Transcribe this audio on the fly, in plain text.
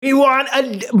We want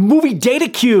a movie data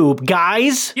cube,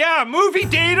 guys. Yeah, movie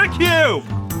data cube.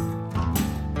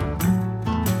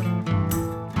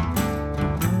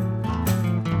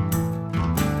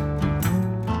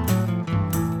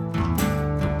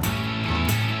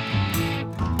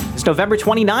 It's November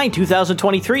 29,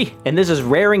 2023, and this is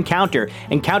Rare Encounter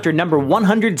number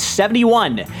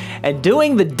 171. And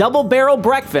doing the double barrel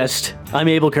breakfast, I'm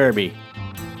Abel Kirby.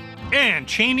 And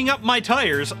chaining up my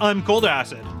tires, I'm Cold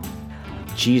Acid.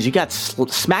 Jeez, you got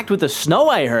smacked with the snow,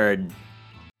 I heard.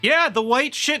 Yeah, the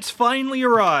white shit's finally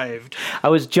arrived. I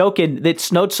was joking. It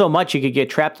snowed so much you could get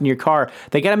trapped in your car.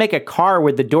 They got to make a car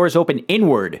where the doors open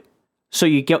inward, so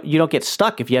you don't get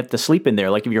stuck if you have to sleep in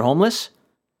there, like if you're homeless.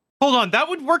 Hold on, that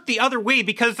would work the other way,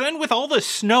 because then with all the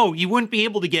snow, you wouldn't be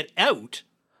able to get out.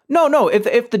 No,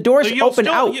 if the doors open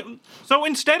out... So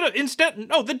instead,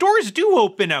 no, the doors do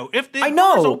open out. If the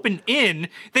doors open in,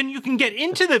 then you can get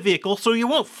into the vehicle, so you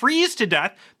won't freeze to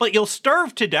death, but you'll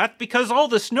starve to death because all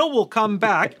the snow will come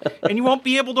back, and you won't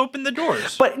be able to open the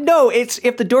doors. But no, it's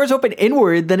if the doors open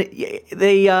inward, then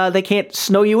they can't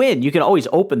snow you in. You can always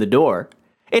open the door.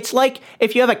 It's like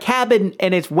if you have a cabin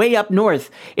and it's way up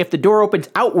north, if the door opens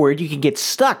outward, you can get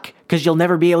stuck because you'll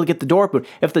never be able to get the door open.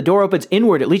 If the door opens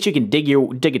inward, at least you can dig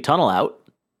a tunnel out.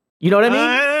 You know what I mean?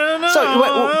 I don't know.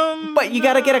 So, but you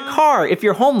got to get a car. If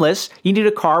you're homeless, you need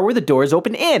a car where the doors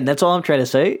open in. That's all I'm trying to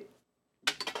say.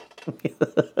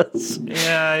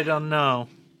 Yeah, I don't know.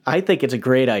 I think it's a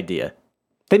great idea.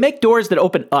 They make doors that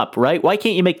open up, right? Why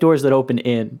can't you make doors that open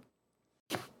in?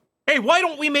 Hey, why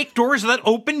don't we make doors that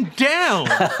open down?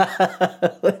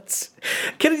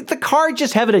 Can the car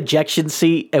just have an ejection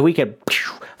seat and we can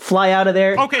fly out of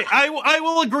there? Okay, I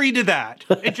will agree to that.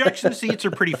 Ejection seats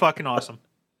are pretty fucking awesome.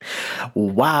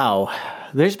 Wow.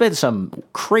 There's been some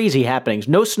crazy happenings.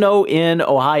 No snow in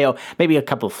Ohio, maybe a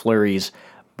couple of flurries,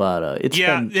 but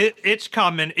it's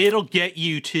coming. It'll get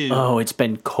you too. Oh, it's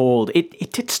been cold.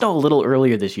 It did snow a little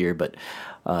earlier this year, but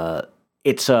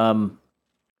it's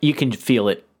you can feel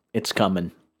it. It's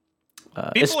coming.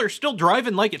 People are still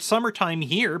driving like it's summertime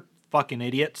here. Fucking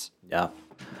idiots. Yeah.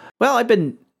 Well, I've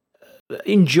been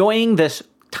enjoying this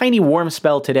tiny warm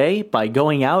spell today by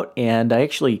going out, and I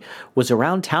actually was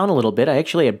around town a little bit. I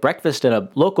actually had breakfast at a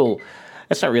local,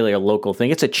 that's not really a local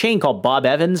thing. It's a chain called Bob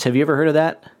Evans. Have you ever heard of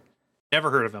that? Never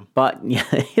heard of him. But yeah,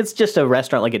 it's just a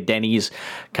restaurant like a Denny's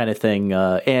kind of thing.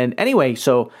 And anyway,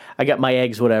 so I got my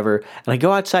eggs, whatever, and I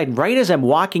go outside. And right as I'm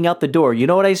walking out the door, you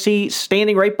know what I see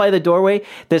standing right by the doorway?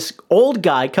 This old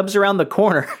guy comes around the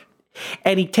corner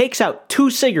and he takes out 2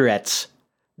 cigarettes,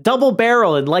 double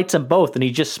barrel, and lights them both. And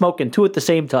he's just smoking 2 at the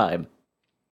same time.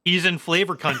 He's in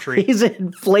Flavour Country. He's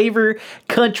in Flavour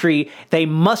Country. They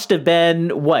must have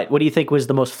been, what do you think was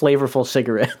the most flavorful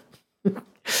cigarette?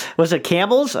 Was it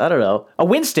Campbell's? I don't know. A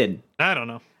Winston. I don't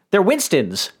know. They're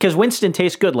Winstons, because Winston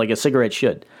tastes good like a cigarette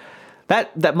should.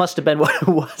 That must have been what it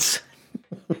was.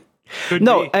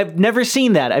 No, I've never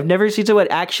seen that. I've never seen someone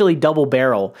actually double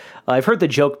barrel. I've heard the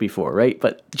joke before, right?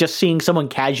 But just seeing someone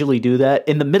casually do that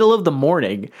in the middle of the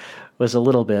morning was a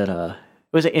little bit, it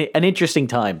was an interesting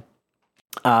time.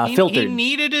 Filtered. He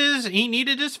needed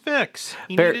his fix.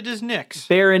 He needed his nicks.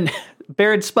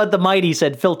 Baron Spud the Mighty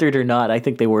said filtered or not. I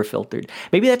think they were filtered.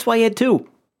 Maybe that's why he had 2.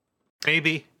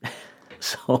 Maybe.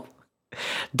 So,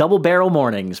 double barrel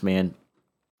mornings, man.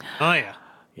 Oh, yeah.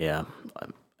 Yeah.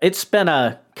 It's been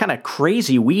a kind of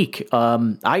crazy week.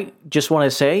 I just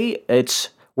want to say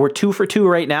we're 2 for 2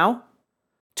 right now.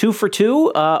 2 for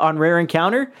 2 on Rare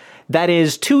Encounter. That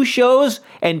is 2 shows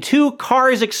and 2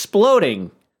 cars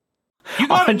exploding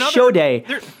on show day.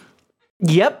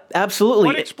 Yep, absolutely.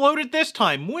 What exploded this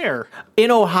time? Where?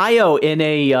 In Ohio, in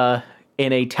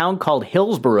a town called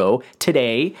Hillsboro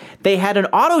today, they had an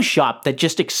auto shop that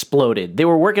just exploded. They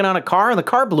were working on a car and the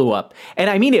car blew up. And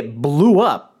I mean, it blew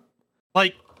up.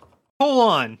 Like, hold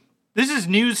on. This is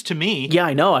news to me. Yeah,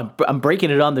 I know. I'm breaking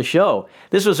it on the show.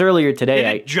 This was earlier today.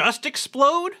 Did it just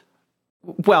explode?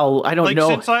 Well, I don't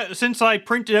know. Since I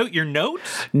printed out your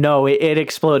notes? No, it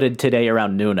exploded today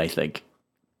around noon, I think.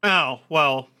 Oh,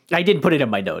 well. I didn't put it in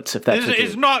my notes, if that's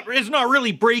it's not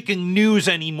really breaking news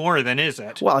anymore, then, is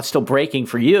it? Well, it's still breaking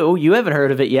for you. You haven't heard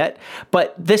of it yet.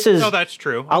 But this is... Oh, that's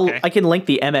true. Okay. I can link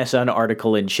the MSN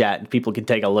article in chat, and people can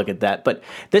take a look at that. But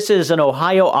this is an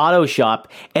Ohio auto shop,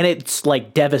 and it's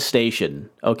like devastation,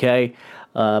 okay?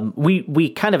 We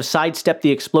kind of sidestepped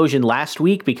the explosion last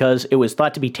week because it was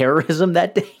thought to be terrorism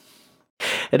that day.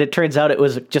 And it turns out it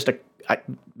was just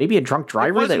maybe a drunk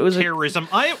driver. It wasn't terrorism.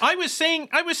 I was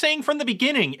saying from the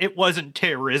beginning it wasn't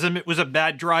terrorism. It was a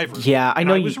bad driver. Yeah, I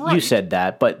know you said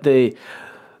that, but the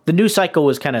the news cycle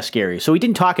was kind of scary. So we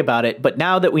didn't talk about it, but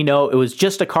now that we know it was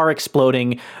just a car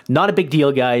exploding, not a big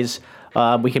deal, guys.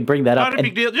 We can bring that up. Not a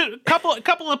big deal. Just a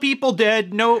couple of people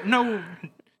dead. No,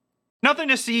 nothing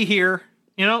to see here.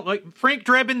 You know, like Frank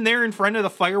Drebin there in front of the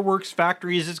fireworks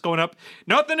factory as it's going up.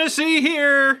 Nothing to see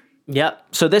here. Yep.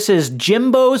 So this is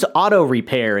Jimbo's Auto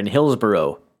Repair in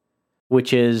Hillsboro,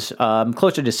 which is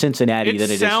closer to Cincinnati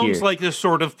than it is here. It sounds like the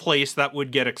sort of place that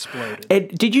would get exploded.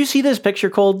 Did you see this picture,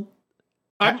 Cold?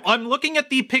 I'm looking at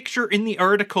the picture in the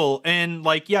article, and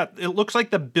it looks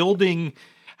like the building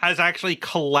has actually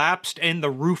collapsed and the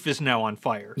roof is now on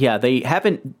fire. Yeah, they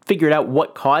haven't figured out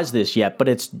what caused this yet, but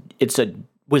it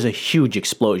was a huge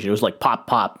explosion. It was like pop,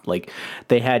 pop. Like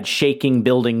they had shaking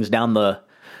buildings down the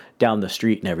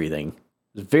street and everything.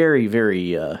 It was very,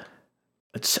 very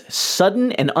it's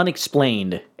sudden and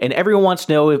unexplained, and everyone wants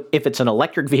to know if it's an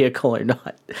electric vehicle or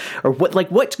not, or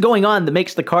what's going on that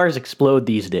makes the cars explode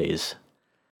these days.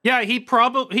 Yeah,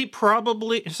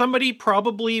 somebody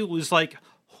probably was like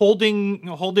holding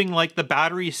like the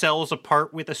battery cells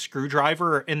apart with a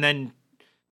screwdriver and then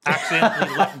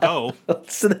accidentally let go.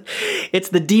 It's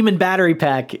the demon battery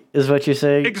pack, is what you're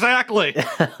saying. Exactly.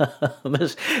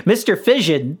 Mr.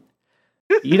 Fission.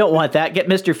 You don't want that. Get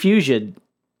Mr. Fusion.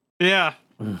 Yeah.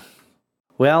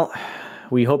 Well,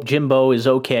 we hope Jimbo is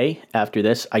okay after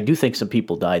this. I do think some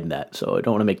people died in that, so I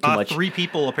don't want to make too much. 3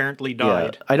 people apparently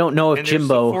died. Yeah, I don't know if and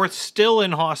Jimbo. The 4th still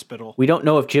in hospital. We don't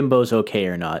know if Jimbo's okay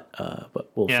or not, but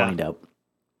we'll find out.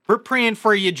 We're praying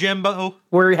for you, Jimbo.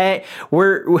 We're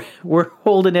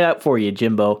holding it up for you,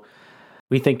 Jimbo.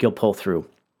 We think you'll pull through.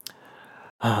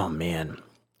 Oh man.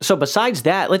 So besides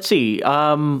that, let's see. We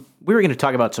were going to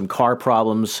talk about some car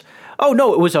problems. Oh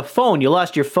no, it was a phone. You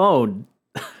lost your phone.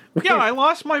 Yeah, I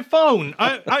lost my phone.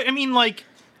 I mean, like,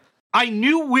 I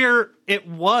knew where it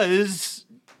was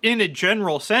in a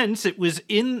general sense. It was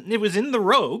in the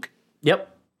Rogue.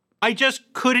 Yep. I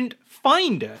just couldn't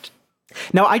find it.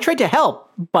 Now, I tried to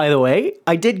help, by the way.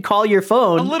 I did call your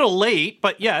phone. A little late,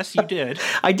 but yes, you did.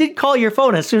 I did call your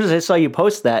phone as soon as I saw you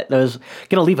post that. And I was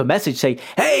going to leave a message saying,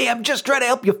 hey, I'm just trying to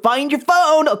help you find your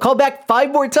phone. I'll call back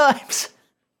 5 more times.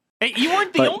 Hey, you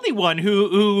weren't the only one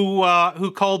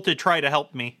who called to try to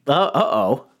help me.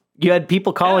 Uh-oh. You had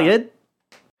people calling in?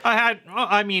 I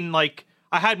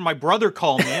had my brother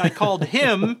call me. I called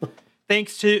him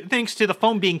thanks to the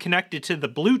phone being connected to the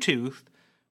Bluetooth.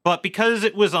 But because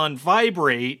it was on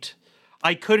vibrate,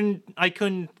 I couldn't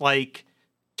like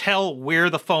tell where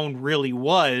the phone really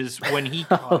was when he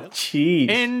called. Oh,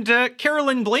 jeez. And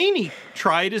Carolyn Blaney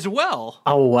tried as well.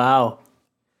 Oh, wow.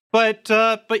 But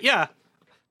yeah,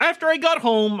 after I got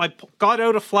home, I got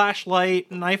out a flashlight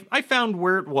and I found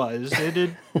where it was.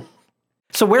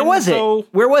 So where was it?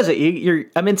 Where was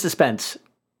it? I'm in suspense.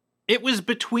 It was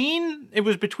between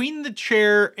the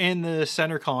chair and the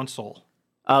center console.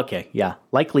 Okay, yeah.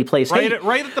 Likely place. Right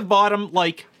at the bottom,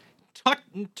 like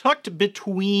tucked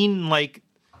between like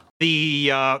the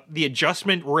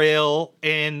adjustment rail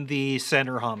and the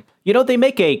center hump. You know, they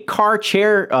make a car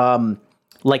chair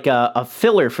like a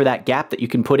filler for that gap that you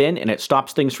can put in and it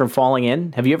stops things from falling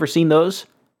in. Have you ever seen those?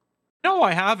 No,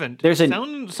 I haven't.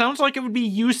 Sounds like it would be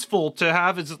useful to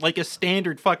have as like a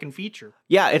standard fucking feature.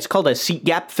 Yeah, it's called a seat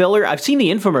gap filler. I've seen the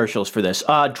infomercials for this.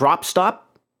 Drop Stop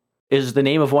is the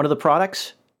name of one of the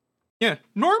products. Yeah,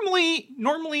 normally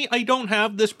I don't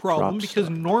have this problem because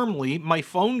normally my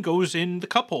phone goes in the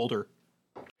cup holder.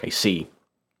 I see.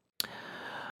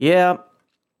 Yeah.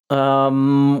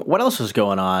 What else is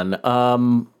going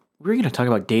on? We're going to talk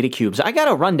about data cubes. I got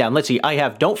a rundown. Let's see. I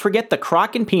have Don't Forget the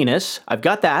Crock and Penis. I've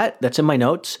got that. That's in my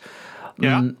notes.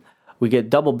 Yeah. We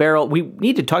get double barrel. We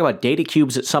need to talk about data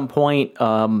cubes at some point.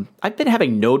 I've been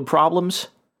having node problems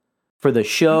for the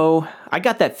show. I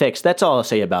got that fixed. That's all I'll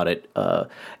say about it.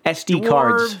 SD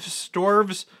cards.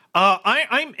 Dwarves.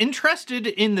 I'm interested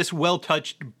in this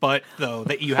well-touched butt, though,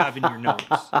 that you have in your notes.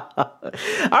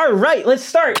 All right, let's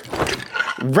start.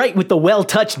 Right with the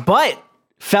well-touched butt.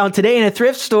 Found today in a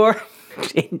thrift store.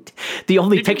 The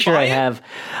only picture I have.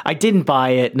 I didn't buy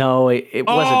it. No, it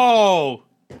wasn't. Oh,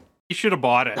 you should have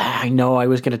bought it. I know. I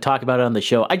was going to talk about it on the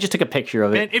show. I just took a picture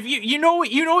of it. And if you know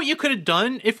what you could have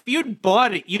done? If you'd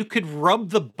bought it, you could rub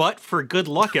the butt for good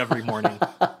luck every morning.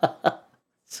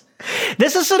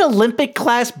 This is an Olympic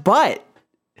class butt.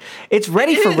 It's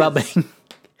ready for rubbing.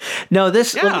 No,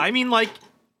 this. Yeah, I mean, like.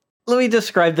 Let me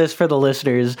describe this for the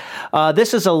listeners.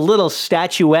 This is a little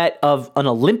statuette of an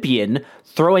Olympian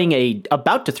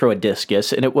about to throw a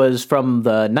discus, and it was from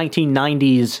the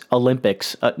 1990s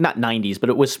Olympics. Not 90s, but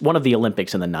it was one of the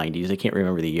Olympics in the 90s. I can't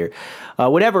remember the year.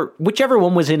 Whichever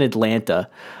one was in Atlanta,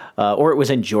 or it was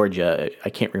in Georgia. I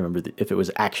can't remember if it was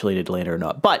actually in Atlanta or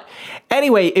not. But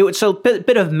anyway, it was so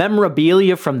bit of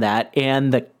memorabilia from that,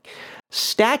 and the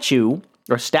statue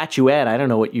or statuette, I don't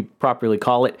know what you properly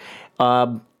call it,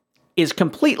 is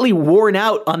completely worn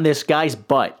out on this guy's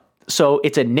butt. So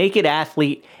it's a naked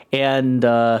athlete and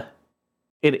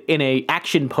in a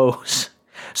action pose.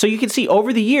 So you can see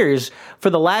over the years, for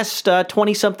the last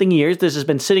 20-something years, this has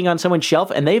been sitting on someone's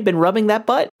shelf, and they've been rubbing that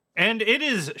butt. And it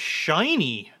is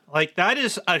shiny. Like, that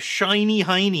is a shiny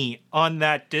hiney on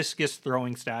that discus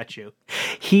throwing statue.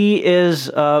 He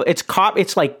is,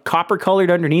 it's like copper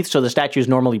colored underneath, so the statue is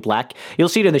normally black. You'll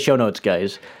see it in the show notes,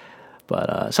 guys.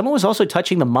 But someone was also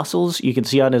touching the muscles you can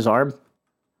see on his arm.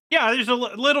 Yeah, there's a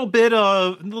little bit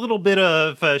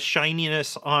of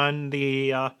shininess on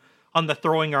the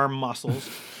throwing arm muscles,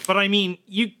 but I mean,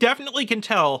 you definitely can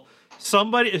tell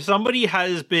somebody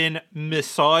has been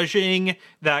massaging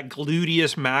that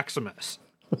gluteus maximus.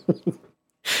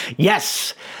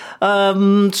 Yes.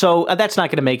 So that's not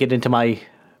going to make it into my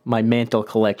mantle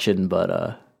collection,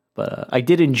 but I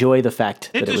did enjoy the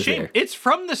fact that it was there. It's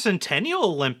from the Centennial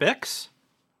Olympics.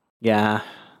 Yeah.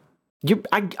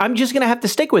 I'm just going to have to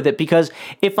stick with it, because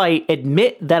if I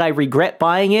admit that I regret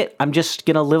buying it, I'm just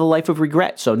going to live a life of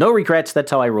regret. So no regrets. That's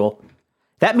how I roll.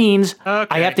 That means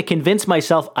I have to convince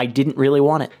myself I didn't really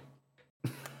want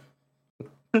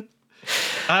it.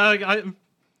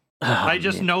 I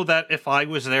just know that if I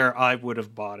was there, I would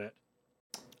have bought it.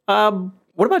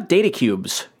 What about data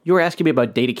cubes? You were asking me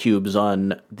about data cubes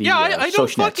on the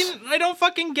social nets. I don't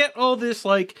fucking get all this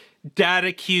like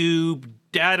data cube,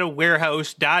 data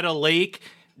warehouse, data lake,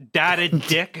 data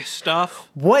dick stuff.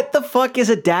 What the fuck is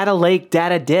a data lake,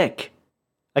 data dick?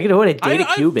 I don't know what a data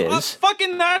cube is.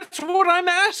 Fucking that's what I'm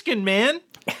asking, man.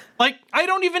 Like, I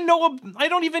don't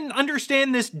even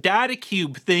understand this data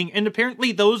cube thing, and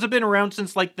apparently those have been around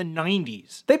since, like, the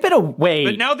 90s. They've been away.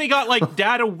 But now they got, like,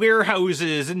 data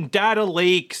warehouses and data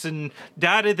lakes and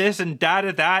data this and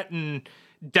data that and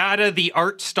data the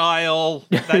art style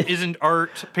that isn't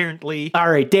art, apparently.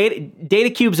 All right, data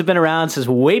cubes have been around since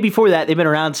way before that. They've been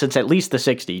around since at least the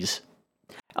 60s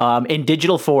in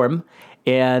digital form,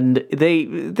 and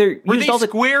they're Were they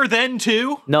square then,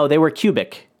 too? No, they were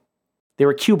cubic. They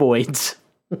were cuboids.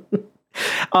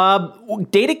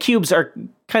 Data cubes are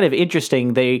kind of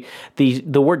interesting. The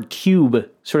word cube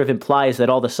sort of implies that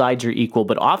all the sides are equal,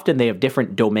 but often they have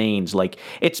different domains. Like,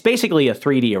 it's basically a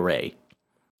 3D array.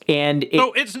 And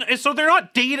so they're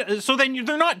not data. So then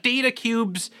they're not data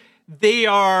cubes. They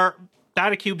are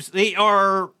data cubes. They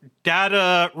are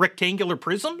data rectangular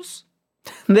prisms.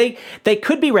 They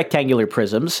could be rectangular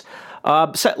prisms.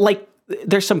 So like,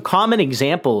 there's some common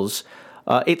examples.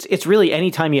 It's really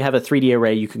anytime you have a 3D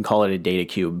array, you can call it a data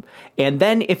cube. And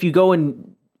then if you go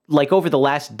and, like, over the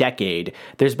last decade,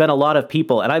 there's been a lot of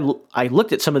people, and I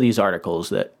looked at some of these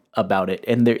articles about it,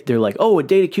 and they're like, oh, a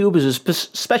data cube is a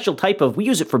special type of, we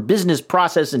use it for business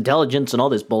process intelligence and all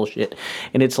this bullshit.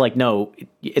 And it's like, no,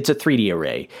 it's a 3D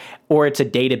array, or it's a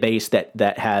database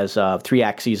that has 3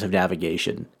 axes of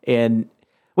navigation, and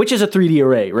which is a 3D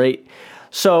array, right?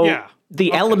 So yeah.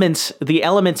 The elements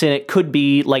in it could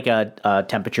be like a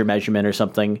temperature measurement or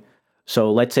something.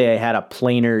 So let's say I had a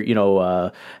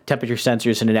planar, temperature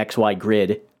sensors in an XY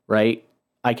grid, right?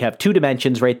 I could have 2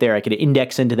 dimensions right there. I could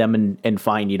index into them and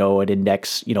find, an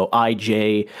index,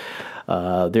 IJ.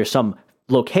 There's some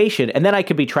location, and then I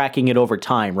could be tracking it over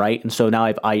time, right? And so now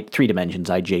I have 3 dimensions,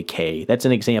 IJK. That's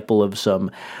an example of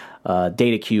some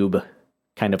data cube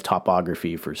kind of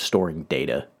topography for storing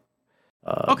data.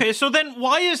 Okay, so then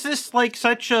why is this like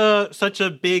such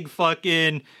a big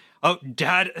fucking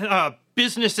data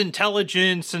business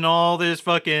intelligence and all this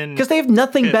fucking? Because they have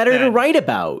nothing better to write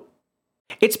about.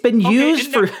 It's been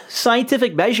used for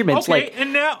scientific measurements.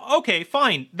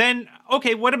 Fine. Then,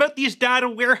 what about these data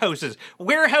warehouses?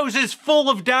 Warehouses full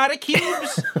of data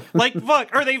cubes? Like, fuck,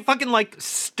 are they fucking like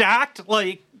stacked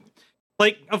like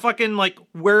a fucking like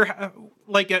warehouse?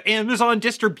 Like an Amazon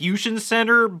distribution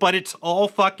center, but it's all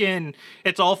fucking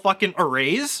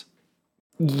arrays?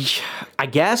 I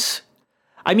guess.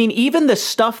 I mean, even the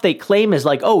stuff they claim is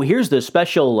like, oh, here's the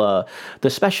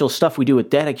special stuff we do with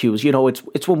data cubes.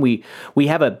 It's when we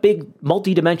have a big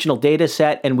multi-dimensional data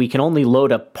set and we can only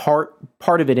load a part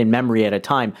of it in memory at a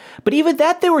time. But even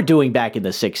that they were doing back in the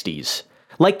 60s.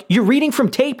 Like, you're reading from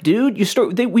tape, dude.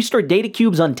 We stored data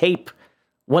cubes on tape.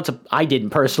 I didn't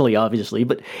personally, obviously,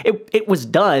 but it was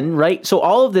done, right? So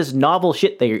all of this novel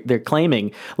shit they're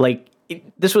claiming, like,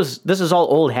 this is all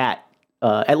old hat.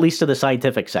 at least in the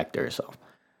scientific sector. So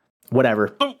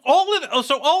whatever.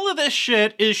 So all of this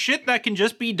shit is shit that can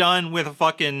just be done with a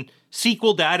fucking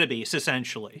SQL database,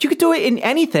 essentially. You could do it in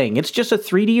anything. It's just a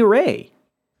 3D array.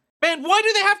 Man, why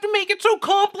do they have to make it so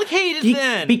complicated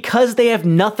then? Because they have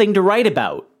nothing to write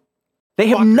about. They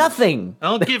have nothing.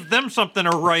 I'll give them something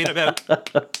to write about.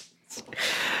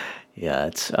 Yeah,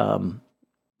 it's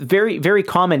very, very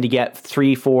common to get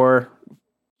 3, 4,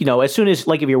 as soon as,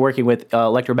 like if you're working with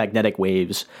electromagnetic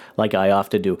waves, like I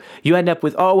often do, you end up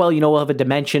with, we'll have a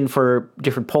dimension for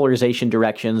different polarization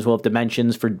directions. We'll have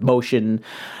dimensions for motion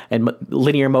and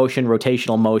linear motion,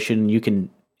 rotational motion. You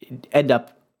can end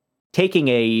up taking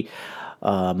a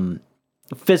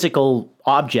physical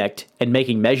object and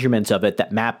making measurements of it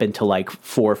that map into like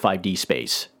 4 or 5D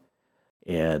space.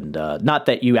 And not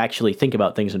that you actually think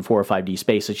about things in 4 or 5D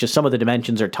space. It's just some of the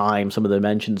dimensions are time, some of the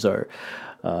dimensions are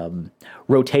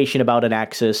rotation about an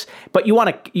axis. But you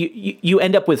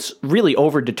end up with really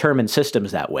overdetermined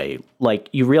systems that way. Like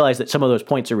you realize that some of those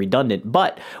points are redundant.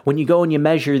 But when you go and you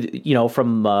measure,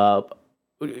 from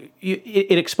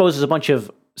it exposes a bunch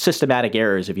of systematic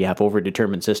errors if you have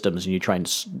overdetermined systems and you try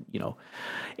and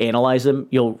analyze them.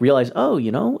 You'll realize,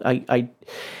 I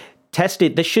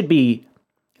tested.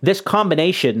 This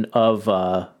combination of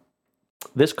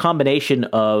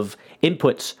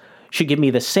inputs should give me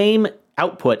the same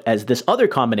output as this other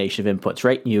combination of inputs,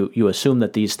 right? You assume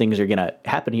that these things are going to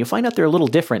happen, and you find out they're a little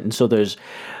different, and so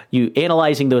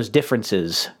analyzing those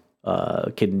differences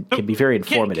can be very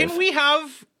informative. Can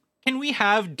we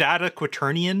have data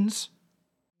quaternions?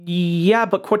 Yeah,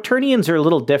 but quaternions are a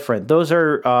little different. Those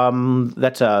are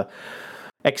that's a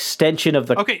extension of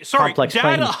the complex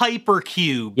plane. Data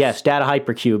hypercubes. Yes, data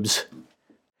hypercubes.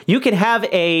 You can have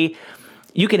a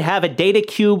data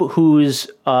cube whose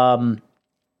the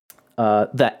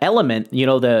element,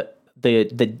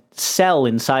 the cell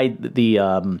inside the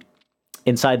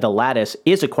lattice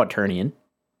is a quaternion.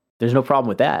 There's no problem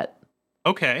with that.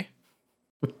 Okay.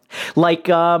 Like,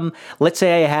 let's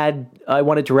say I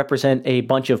wanted to represent a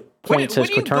bunch of points as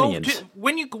quaternions.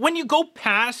 When you go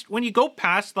past the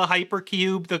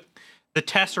hypercube, the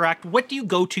tesseract, what do you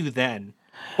go to then?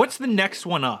 What's the next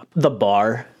one up? The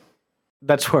bar.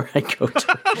 That's where I go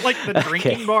to. Like the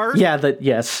drinking bar? Yeah.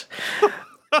 Yes.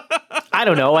 I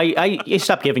don't know. I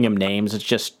stopped giving them names. It's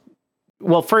just.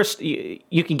 Well, first,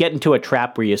 you can get into a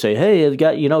trap where you say, hey, I've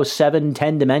got, 7,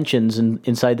 10 dimensions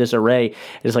inside this array.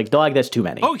 It's like, dog, that's too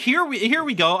many. Oh, here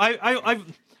we go. I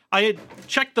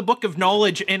checked the book of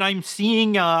knowledge, and I'm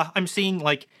seeing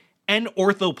like n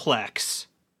orthoplex.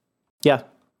 Yeah.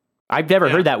 I've never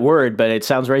heard that word, but it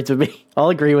sounds right to me. I'll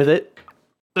agree with it.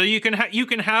 So you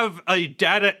can have a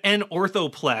data n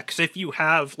orthoplex if you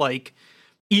have, like,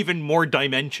 even more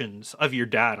dimensions of your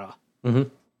data. Mm-hmm.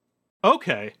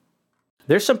 Okay.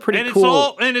 There's some pretty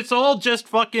cool... It's all just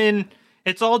fucking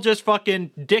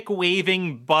dick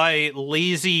waving by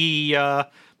lazy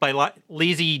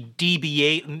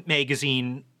DB8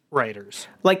 magazine writers.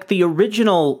 Like the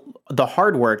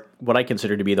hard work, what I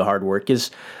consider to be the hard work,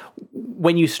 is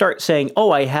when you start saying,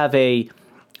 I have a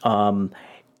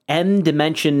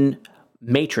n-dimension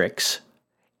matrix,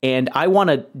 and I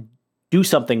want to do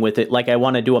something with it, like I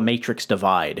want to do a matrix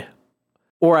divide.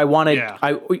 Or I want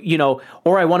to,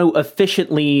 or I want to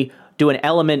efficiently do an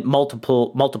element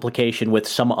multiplication with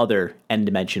some other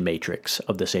n-dimension matrix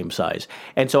of the same size.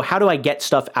 And so how do I get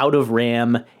stuff out of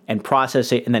RAM and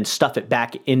process it and then stuff it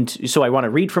back into... So I want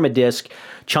to read from a disk,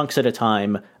 chunks at a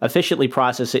time, efficiently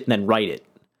process it, and then write it.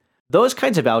 Those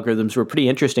kinds of algorithms were pretty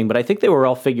interesting, but I think they were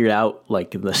all figured out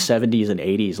like in the 70s and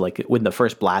 80s, like when the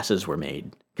first BLASs were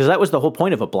made. Because that was the whole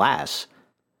point of a BLAS.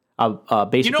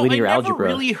 Basic linear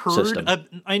algebra system.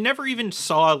 I never even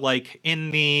saw, like, in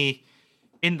the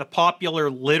popular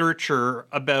literature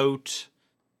about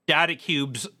data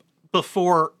cubes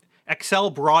before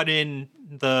Excel brought in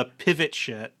the pivot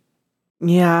shit.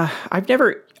 Yeah, I've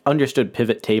never understood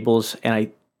pivot tables,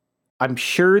 and I'm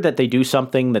sure that they do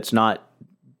something that's not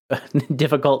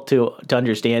difficult to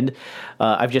understand.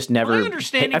 I've just never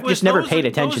paid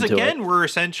attention to it. Those again were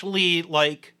essentially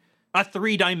like a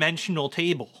 3-dimensional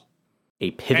table. A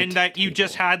pivot and that you table.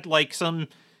 Just had like some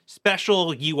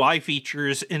special UI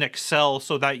features in Excel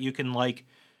so that you can like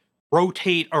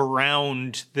rotate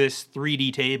around this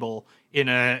 3D table in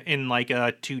like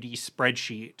a 2D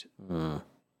spreadsheet.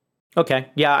 Okay.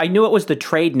 Yeah, I knew it was the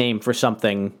trade name for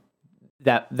something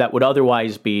that would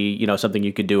otherwise be, something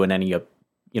you could do in any,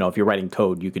 if you're writing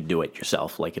code, you could do it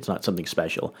yourself. Like it's not something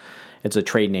special. It's a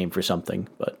trade name for something,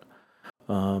 but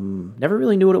never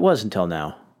really knew what it was until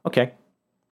now. Okay.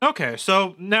 Okay,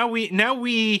 so now we've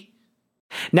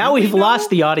lost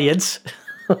the audience.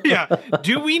 Yeah.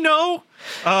 Do we know?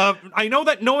 I know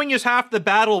that knowing is half the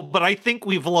battle, but I think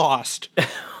we've lost.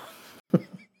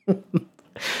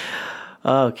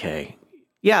 Okay.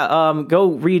 Yeah,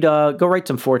 go write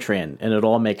some Fortran, and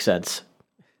it'll all make sense.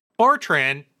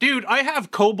 Fortran? Dude, I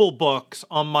have COBOL books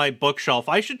on my bookshelf.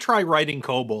 I should try writing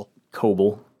COBOL.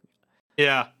 COBOL?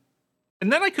 Yeah.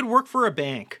 And then I could work for a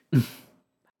bank. One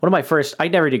of my first, I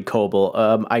never did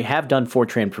COBOL. I have done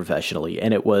Fortran professionally,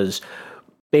 and it was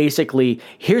basically,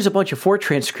 here's a bunch of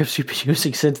Fortran scripts you've been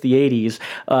using since the 80s.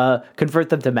 Convert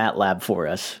them to MATLAB for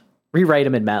us. Rewrite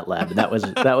them in MATLAB. And that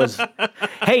was,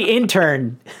 hey,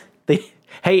 intern.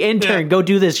 Go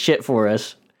do this shit for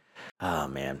us. Oh,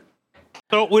 man.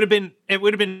 So it would have been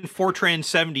Fortran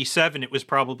 77. It was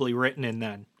probably written in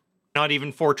then. Not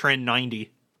even Fortran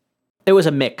 90. It was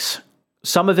a mix.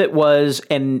 Some of it was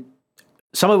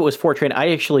Fortran.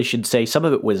 I actually should say some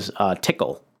of it was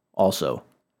Tickle also.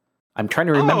 I'm trying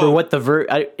to remember what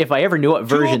if I ever knew what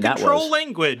version that was. Control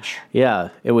language.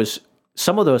 Yeah, it was.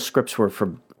 Some of those scripts were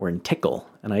in Tickle,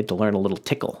 and I had to learn a little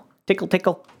Tickle. Tickle,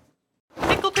 tickle.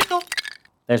 Tickle, tickle.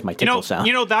 There's my tickle sound.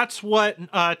 That's what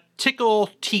Tickle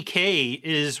TK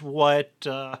is. What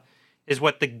the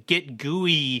Git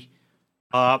GUI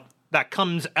that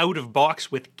comes out of box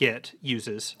with Git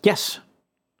uses. Yes,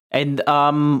 and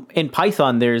in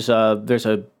Python there's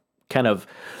a kind of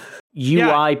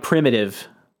UI primitive.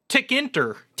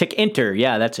 Tick-enter,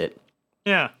 yeah, that's it.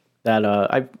 Yeah.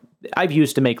 That I've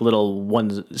used to make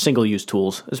little single-use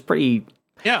tools. It's pretty.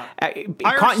 Yeah.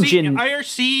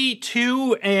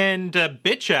 IRC2 and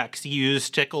BitchX use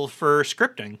Tickle for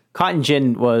scripting. Cotton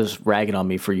Gin was ragging on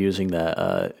me for using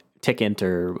the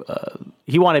Tick-enter.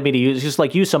 He wanted me to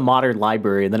use some modern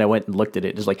library, and then I went and looked at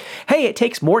it. It's like, hey, it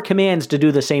takes more commands to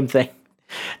do the same thing.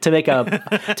 To make a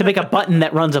button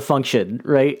that runs a function,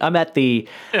 right? I'm at I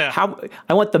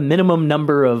want the minimum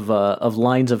number of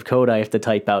lines of code I have to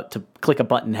type out to click a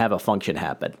button and have a function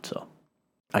happen. So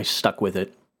I stuck with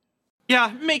it.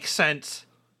 Yeah, makes sense.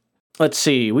 Let's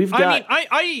see. We've got.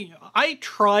 I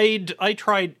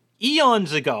tried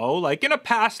eons ago, like in a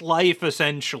past life,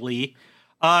 essentially,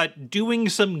 doing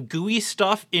some GUI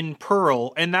stuff in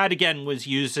Perl, and that again was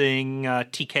using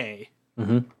TK.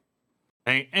 Mm-hmm.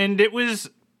 And it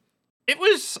was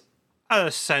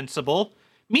sensible.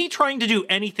 Me trying to do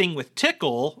anything with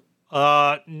Tickle,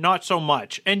 not so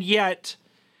much. And yet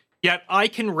I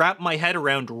can wrap my head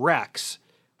around Rex,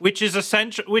 which is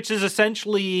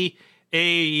essentially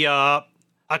a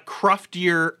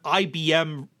cruftier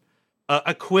IBM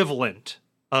equivalent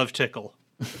of Tickle.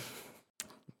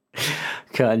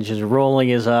 God, just rolling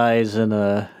his eyes in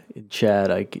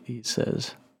chat. He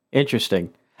says,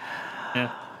 "Interesting."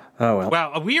 Yeah. Oh well.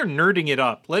 Wow, we are nerding it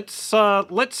up. Let's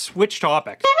switch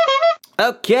topics.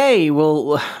 Okay,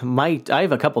 well, I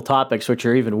have a couple topics which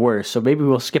are even worse, so maybe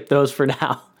we'll skip those for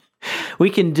now. We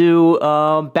can do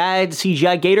bad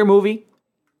CGI Gator movie.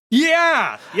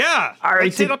 Yeah. All right,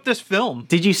 let's hit up this film.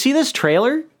 Did you see this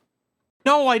trailer?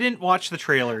 No, I didn't watch the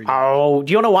trailer yet. Oh,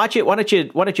 do you want to watch it? Why don't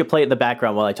you play it in the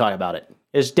background while I talk about it?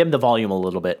 Just dim the volume a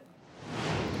little bit.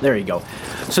 There you go.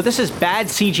 So this is Bad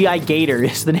CGI Gator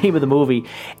is the name of the movie,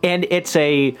 and it's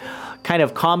a kind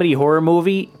of comedy horror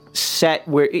movie set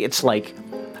where it's like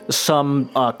some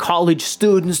college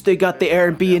students, they got the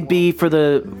Airbnb for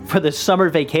the summer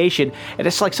vacation, and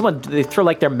it's like they throw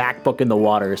like their MacBook in the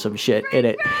water or some shit in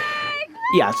it.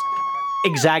 Yes,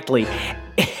 exactly.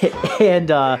 And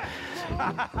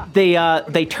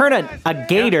they turn a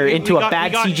gator into a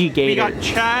bad CG gator. We got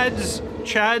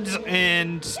Chad's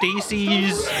and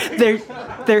Stacy's.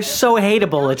 They're so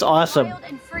hateable. It's awesome.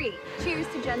 And free. Cheers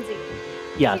to Gen Z.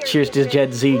 Yeah, cheers to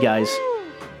Gen Z, guys.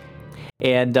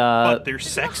 And but they're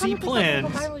sexy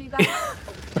plans.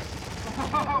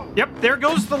 Yep, there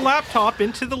goes the laptop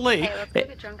into the lake. Hey, let's go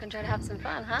get drunk and try to have some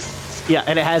fun, huh? Yeah,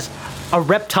 and it has a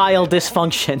reptile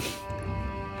dysfunction.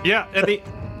 Yeah,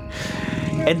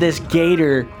 and this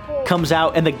gator comes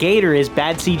out, and the gator is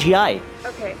bad CGI.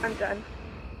 Okay, I'm done.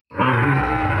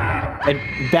 And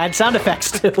bad sound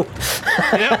effects, too.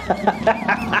 Yep.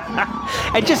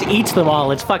 It just eats them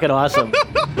all. It's fucking awesome.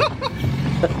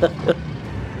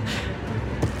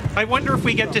 I wonder if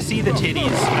we get to see the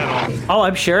titties at all. Oh,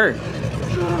 I'm sure.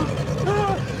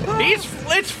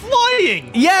 It's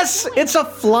flying! Yes, it's a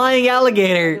flying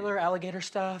alligator. Regular alligator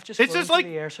stuff, just it's floating just like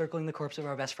through the air, circling the corpse of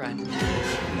our best friend.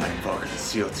 My fucking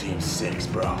SEAL Team 6,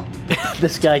 bro.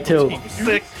 This guy too.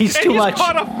 He's too much. He's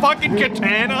got a fucking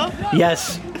katana.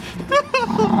 Yes.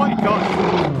 Oh my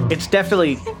god. It's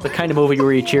definitely the kind of movie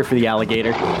where you cheer for the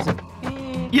alligator.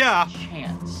 Yeah.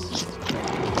 Chance.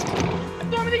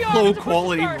 Low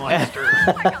quality monster.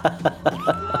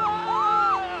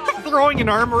 throwing an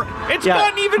arm. It's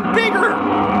gotten even bigger.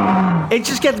 It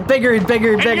just gets bigger and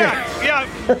bigger and bigger. Yeah.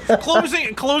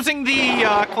 closing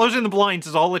the blinds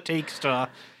is all it takes to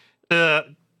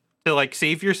like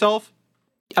save yourself.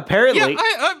 Apparently.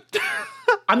 Yeah,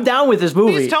 I'm down with this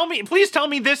movie. Please tell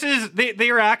me this is they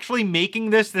are actually making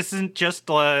this. This isn't just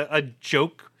a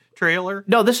joke trailer.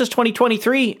 No, this is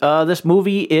 2023. This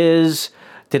movie is.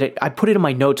 I put it in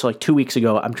my notes like 2 weeks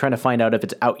ago. I'm trying to find out if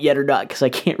it's out yet or not because I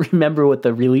can't remember what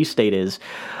the release date is.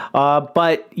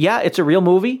 But yeah, it's a real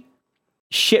movie.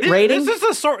 Rating.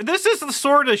 This is the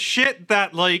sort of shit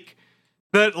that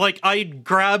I'd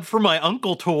grab for my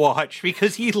uncle to watch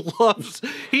because he loves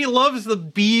the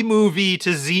B movie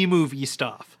to Z movie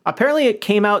stuff. Apparently it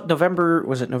came out November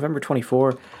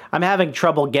 24? I'm having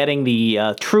trouble getting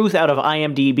the truth out of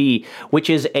IMDb, which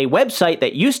is a website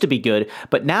that used to be good,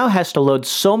 but now has to load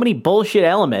so many bullshit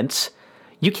elements,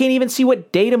 you can't even see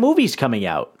what date a movie's coming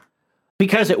out.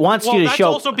 Because it wants you to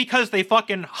show... That's also because they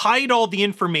fucking hide all the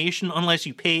information unless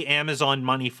you pay Amazon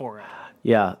money for it.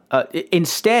 Yeah.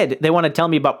 Instead, they want to tell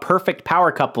me about perfect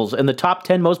power couples and the top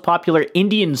 10 most popular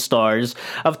Indian stars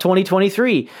of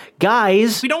 2023.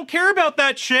 Guys... We don't care about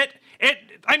that shit.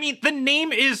 The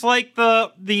name is like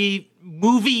the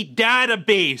movie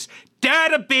database.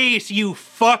 Database, you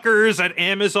fuckers at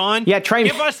Amazon. Yeah,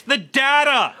 give us the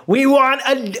data. We want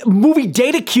a movie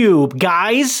data cube,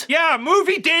 guys. Yeah,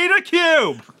 movie data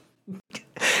cube.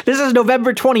 This is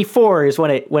November 24 is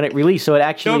when it released, so it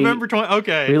actually November 20.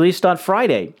 Okay, released on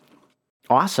Friday.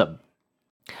 Awesome.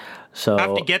 So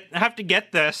have to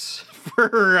get this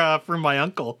for my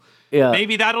uncle. Yeah,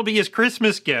 maybe that'll be his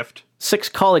Christmas gift. 6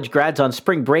 college grads on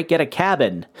spring break at a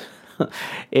cabin,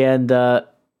 and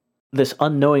this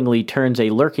unknowingly turns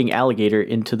a lurking alligator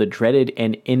into the dreaded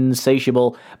and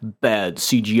insatiable bad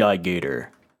CGI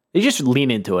gator. They just lean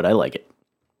into it. I like it.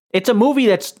 It's a movie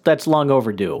that's long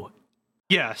overdue.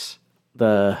 Yes.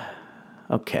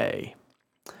 Okay.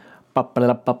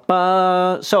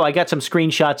 So I got some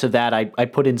screenshots of that. I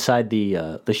put inside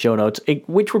the show notes,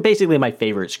 which were basically my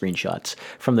favorite screenshots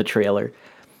from the trailer.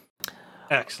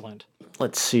 Excellent.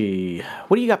 Let's see.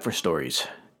 What do you got for stories?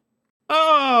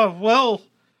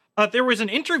 There was an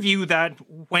interview that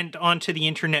went onto the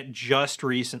internet just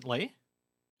recently.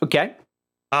 Okay.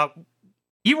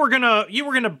 You were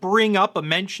gonna bring up a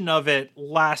mention of it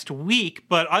last week,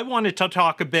 but I wanted to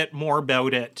talk a bit more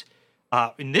about it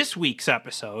in this week's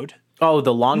episode. Oh,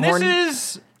 the Longhorn?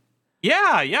 The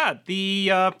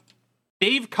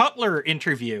Dave Cutler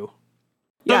interview.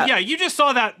 So yeah, you just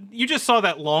saw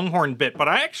that Longhorn bit, but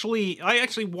I actually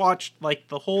watched like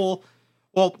the whole.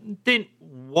 Well, didn't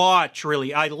watch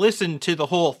really. I listened to the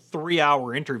whole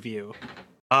 3-hour interview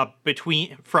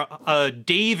between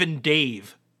Dave and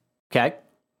Dave. Okay.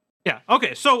 Yeah.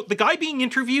 Okay. So the guy being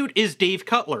interviewed is Dave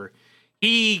Cutler.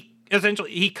 He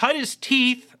cut his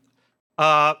teeth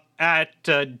at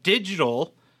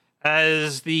Digital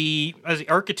as the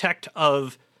architect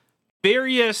of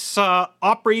various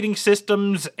operating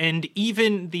systems and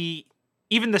even the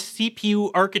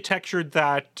CPU architecture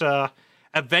that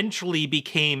eventually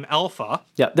became Alpha.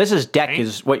 Yeah, this is DEC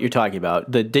is what you're talking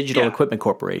about, the Digital Equipment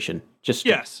Corporation. Just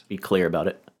to be clear about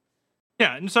it.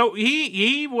 Yeah, and so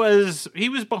he was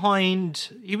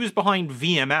behind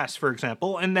VMS, for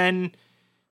example, and then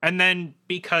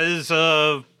because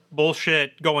of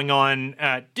bullshit going on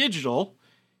at Digital,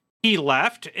 he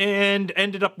left and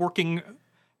ended up working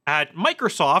at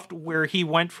Microsoft, where he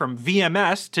went from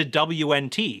VMS to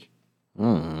WNT.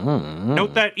 Mm-hmm.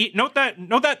 Note that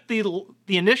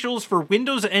the initials for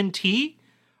Windows NT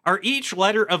are each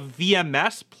letter of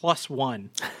VMS plus 1.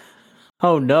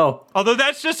 Oh no! Although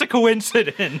that's just a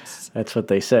coincidence. That's what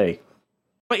they say.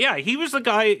 But yeah, he was the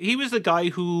guy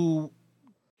who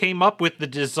came up with the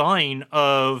design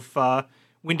of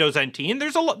Windows NT, and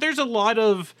there's a lot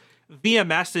of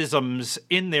VMS-isms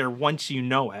in there once you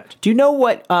know it. Do you know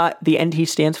what the NT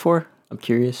stands for? I'm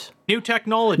curious. New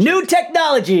technology. New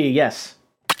technology. Yes.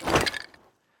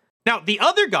 Now the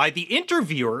other guy, the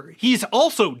interviewer, he's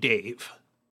also Dave,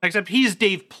 except he's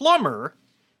Dave Plummer,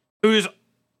 who's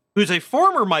a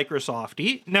former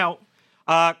Microsoftie. Now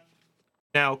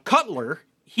Cutler,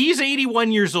 he's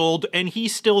 81 years old, and he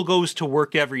still goes to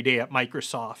work every day at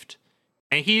Microsoft.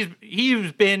 And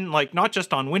he's been like not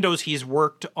just on Windows, he's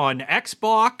worked on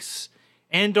Xbox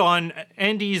and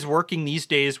he's working these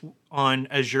days on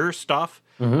Azure stuff.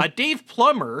 Mm-hmm. Dave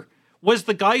Plummer was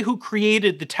the guy who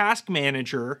created the Task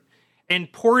Manager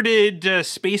and ported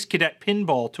Space Cadet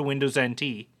Pinball to Windows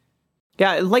NT.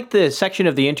 Yeah, like the section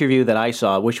of the interview that I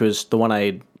saw, which was the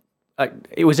one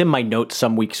it was in my notes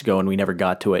some weeks ago and we never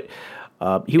got to it.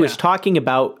 He was talking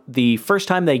about the first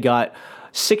time they got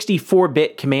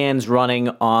 64-bit commands running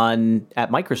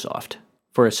at Microsoft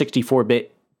for a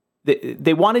 64-bit.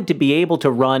 They wanted to be able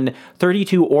to run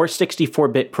 32 or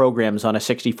 64-bit programs on a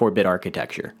 64-bit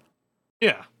architecture.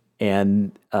 Yeah.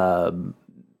 And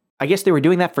I guess they were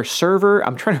doing that for server.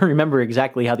 I'm trying to remember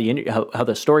exactly how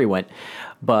the story went,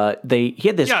 but he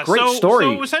had this great story.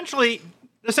 So essentially,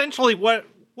 what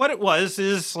it was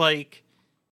is like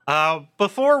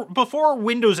before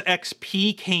Windows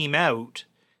XP came out,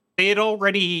 they had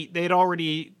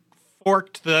already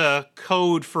forked the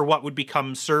code for what would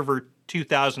become Server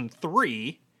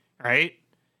 2003, right?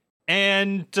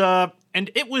 And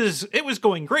it was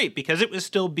going great because it was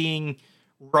still being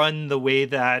run the way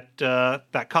that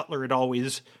that Cutler had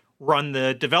always run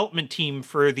the development team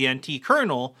for the NT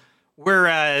kernel,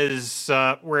 whereas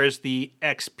the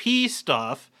XP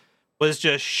stuff was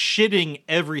just shitting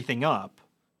everything up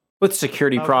with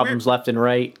security problems left and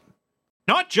right.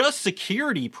 Not just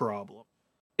security problem.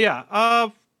 Yeah.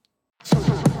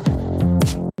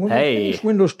 When we finished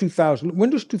Windows 2000,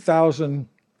 Windows 2000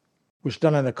 was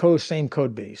done on the same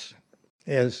code base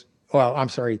as,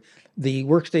 the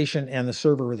workstation and the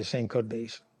server were the same code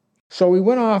base. So we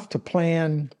went off to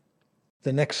plan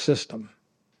the next system.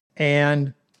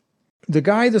 And the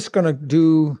guy that's going to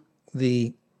do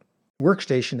the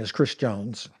workstation is Chris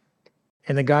Jones.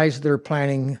 And the guys that are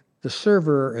planning the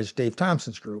server is Dave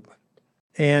Thompson's group.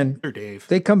 And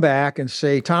they come back and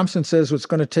say, Thompson says it's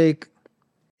going to take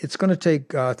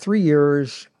 3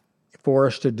 years for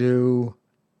us to do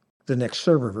the next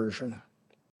server version.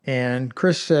 And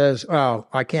Chris says, oh,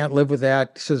 I can't live with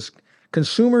that. He says,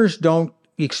 consumers don't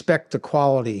expect the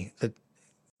quality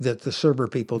that the server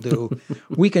people do.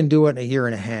 We can do it in a year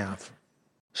and a half.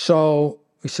 So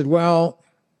we said, well,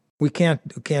 we can't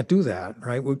do that,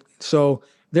 right? So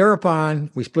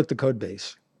thereupon, we split the code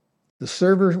base. The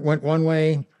server went one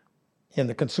way, and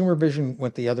the consumer vision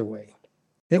went the other way.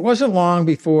 It wasn't long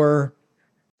before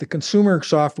the consumer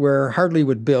software hardly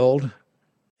would build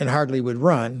and hardly would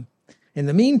run. In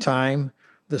the meantime,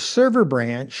 the server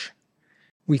branch,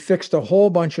 we fixed a whole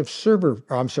bunch of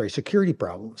security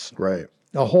problems. Right.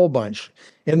 A whole bunch.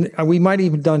 And we might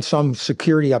even done some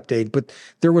security update, but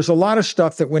there was a lot of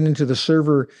stuff that went into the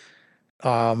server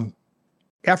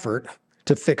effort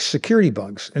to fix security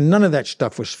bugs. And none of that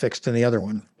stuff was fixed in the other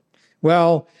one.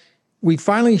 Well, we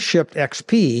finally shipped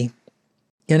XP,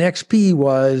 and XP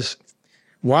was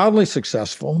wildly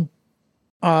successful,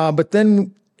 but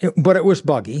it was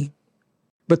buggy.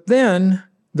 But then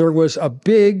there was a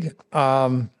big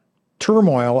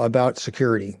turmoil about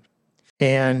security.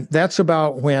 And that's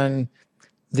about when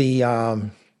the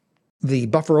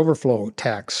buffer overflow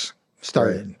attacks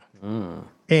started. Right.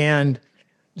 And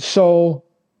so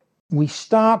we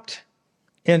stopped.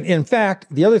 And in fact,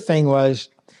 the other thing was,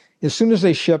 as soon as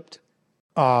they shipped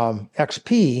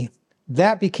XP,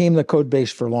 that became the code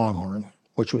base for Longhorn,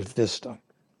 which was Vista.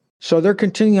 So they're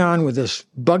continuing on with this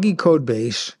buggy code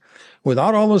base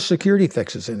without all those security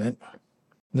fixes in it.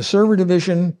 The server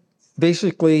division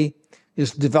basically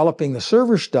is developing the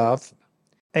server stuff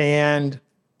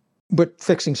but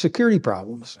fixing security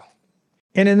problems.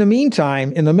 And in the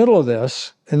meantime, in the middle of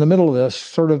this,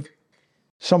 sort of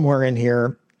somewhere in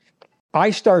here, I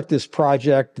start this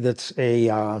project that's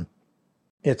off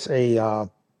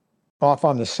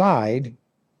on the side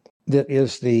that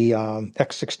is the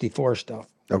x64 stuff.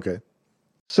 Okay.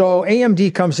 So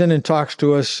AMD comes in and talks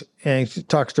to us, and he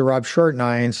talks to Rob Short and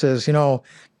I and says,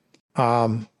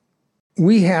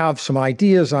 we have some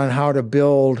ideas on how to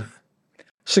build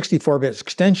 64-bit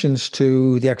extensions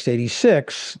to the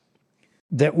x86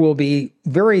 that will be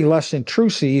very less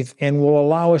intrusive and will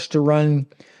allow us to run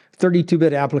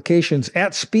 32-bit applications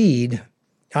at speed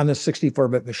on the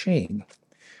 64-bit machine. I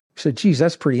said, geez,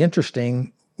 that's pretty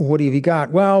interesting. What have you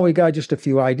got? Well, we got just a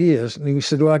few ideas. And we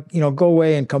said, well, go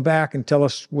away and come back and tell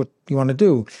us what you want to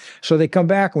do. So they come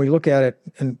back and we look at it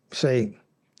and say,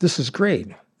 this is great.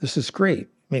 This is great.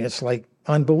 I mean, it's like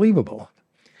unbelievable.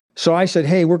 So I said,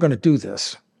 hey, we're going to do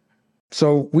this.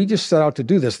 So we just set out to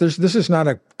do this. This is not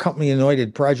a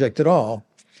company-anointed project at all.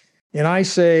 And I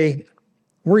say,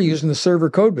 we're using the server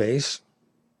code base,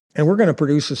 and we're going to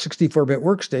produce a 64-bit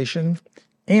workstation,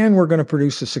 and we're going to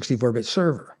produce a 64-bit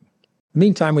server.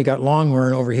 Meantime, we got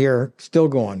Longhorn over here still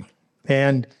going.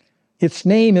 And its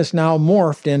name is now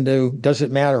morphed into Does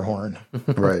It Matter Horn.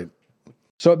 Right.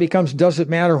 So it becomes Does It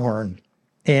Matter Horn.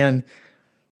 And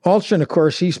Alston, of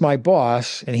course, he's my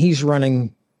boss, and he's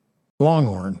running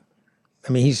Longhorn.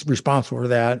 I mean, he's responsible for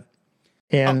that.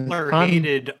 And I'm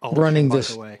running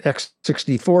this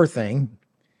x64 thing.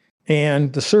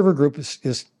 And the server group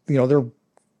is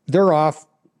they're off,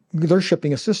 they're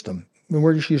shipping a system, and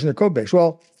we're just using their code base.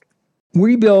 Well,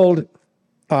 we build,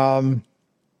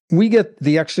 we get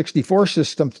the X64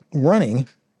 system running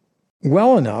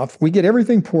well enough. We get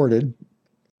everything ported,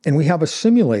 and we have a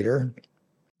simulator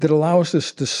that allows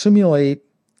us to simulate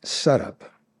setup.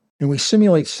 And we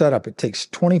simulate setup. It takes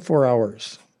 24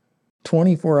 hours.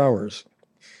 24 hours.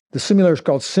 The simulator is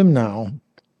called SimNow.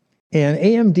 And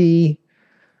AMD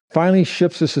finally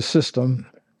ships us a system.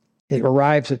 It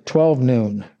arrives at 12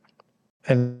 noon.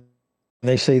 And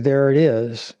they say, there it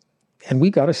is. And we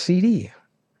got a CD.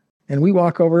 And we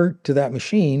walk over to that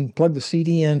machine, plug the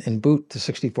CD in, and boot the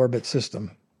 64-bit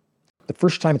system. The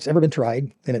first time it's ever been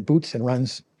tried, and it boots and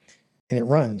runs, and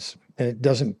it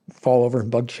doesn't fall over and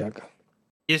bug check.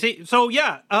 You see, so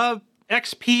yeah,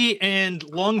 XP and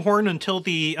Longhorn until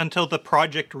the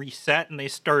project reset and they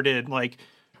started like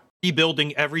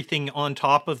rebuilding everything on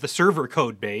top of the server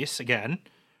code base again,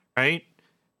 right?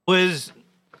 Was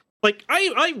like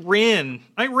I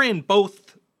ran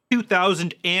both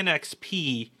 2000 and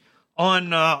XP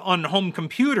on home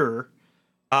computer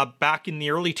back in the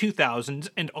early 2000s,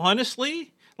 and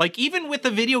honestly, like even with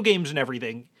the video games and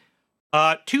everything,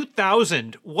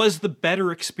 2000 was the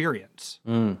better experience.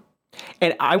 And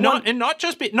not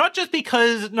just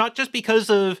because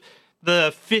of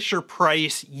the Fisher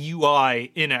Price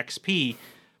UI in XP,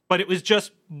 but it was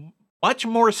just much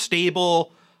more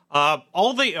stable.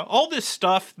 All this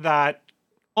stuff that,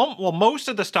 most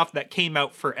of the stuff that came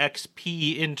out for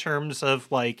XP in terms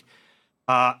of like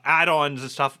add-ons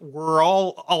and stuff were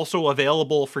all also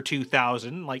available for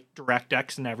 2000, like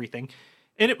DirectX and everything.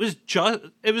 And it was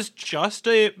just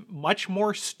a much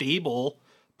more stable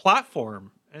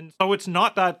platform. And so it's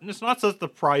not so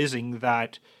surprising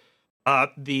that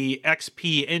the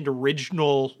XP and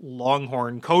original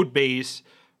Longhorn code base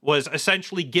was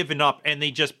essentially given up and they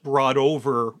just brought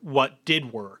over what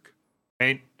did work,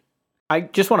 right? I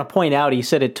just want to point out, he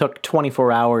said it took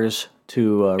 24 hours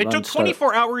to run. It took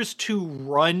 24 hours to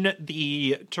run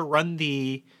the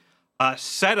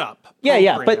setup.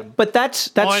 Yeah, but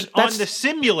that's on the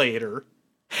simulator.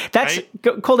 That's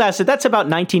right? Cold Acid. That's about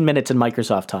 19 minutes in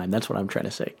Microsoft time. That's what I'm trying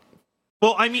to say.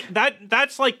 Well, I mean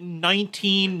that's like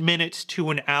 19 minutes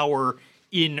to an hour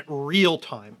in real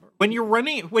time. When you're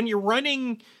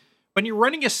running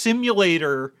a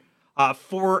simulator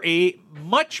for a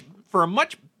much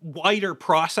wider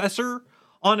processor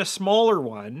on a smaller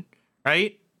one,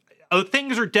 right?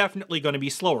 Things are definitely going to be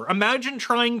slower. Imagine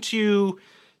trying to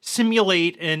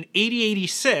simulate an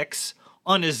 8086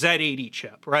 on a Z80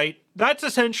 chip, right? That's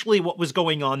essentially what was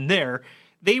going on there.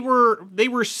 They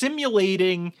were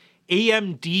simulating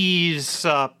AMD's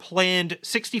planned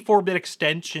 64-bit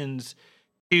extensions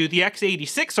to the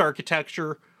x86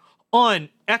 architecture on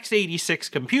x86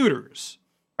 computers,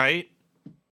 right?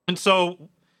 And so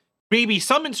maybe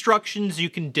some instructions you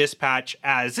can dispatch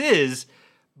as is,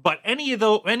 but any of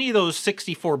those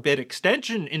 64-bit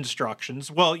extension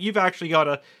instructions, well, you've actually got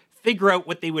to figure out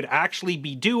what they would actually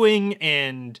be doing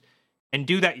and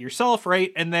do that yourself,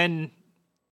 right? And then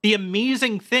the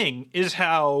amazing thing is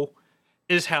how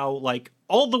like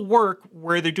all the work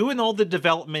where they're doing all the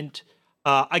development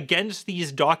against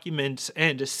these documents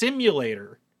and a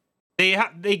simulator,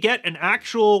 they get an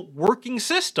actual working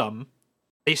system,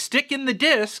 they stick in the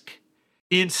disk,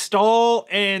 install,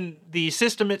 and the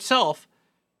system itself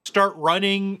start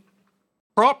running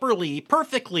properly,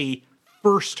 perfectly,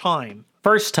 first time.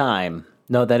 First time.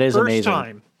 No, that is amazing. First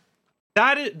time.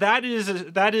 That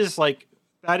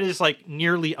is like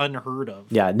nearly unheard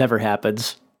of. Yeah, it never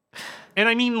happens. And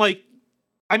I mean,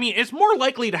 it's more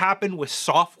likely to happen with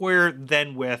software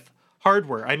than with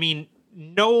hardware. I mean,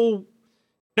 no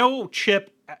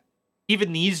chip,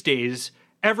 even these days,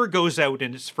 ever goes out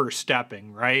in its first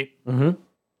stepping, right? Mm-hmm.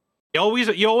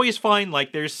 You always find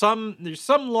like there's some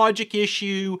logic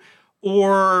issue,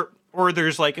 or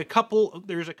there's like a couple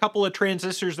of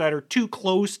transistors that are too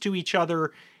close to each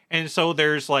other, and so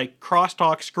there's like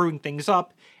crosstalk screwing things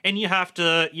up, and you have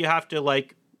to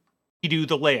like do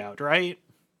the layout, right?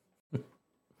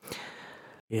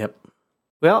 Yep.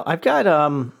 Well, I've got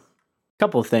a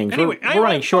couple of things. Anyway, we're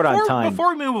running short on time.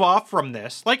 Before we move off from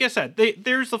this, like I said,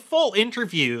 there's the full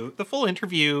interview. The full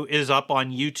interview is up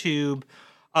on YouTube.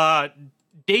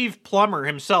 Dave Plummer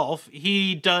himself,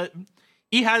 he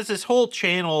has this whole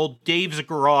channel, Dave's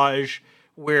Garage,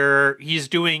 where he's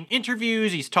doing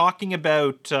interviews. He's talking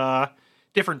about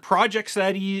different projects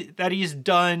that he's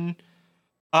done.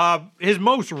 His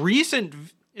most recent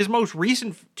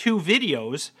 2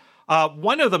 videos.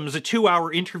 One of them is a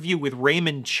 2-hour interview with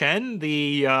Raymond Chen,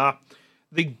 the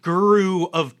guru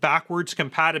of backwards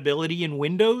compatibility in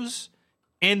Windows,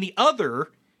 and the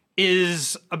other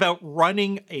is about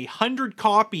running 100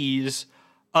 copies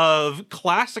of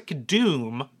classic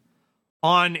Doom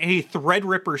on a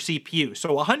Threadripper CPU.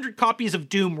 So 100 copies of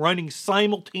Doom running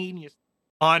simultaneously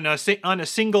on a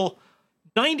single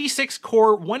 96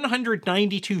 core,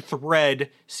 192 thread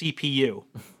CPU.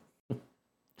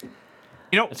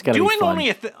 You know, doing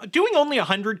only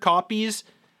 100 copies,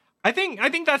 I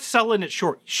think that's selling it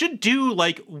short. You should do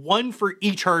like one for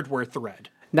each hardware thread.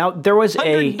 Now, there was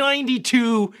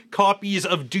 192 copies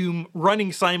of Doom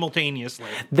running simultaneously.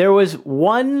 There was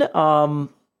one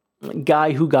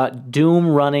guy who got Doom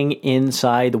running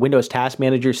inside the Windows Task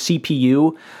Manager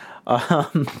CPU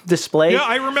display. Yeah,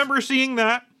 I remember seeing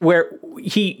that. Where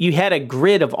you had a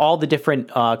grid of all the different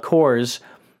cores,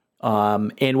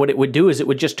 and what it would do is it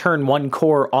would just turn one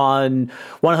core on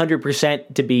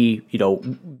 100% to be,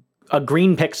 a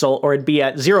green pixel, or it'd be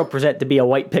at 0% to be a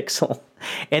white pixel.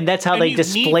 And that's how they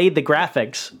displayed the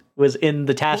graphics, was in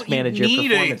the Task Manager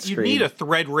performance screen. You need a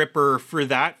Threadripper for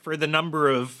that, for the number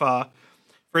of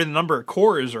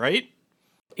cores, right?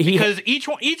 Because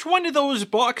each one of those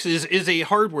boxes is a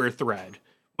hardware thread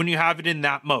when you have it in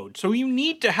that mode. So you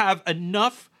need to have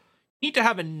enough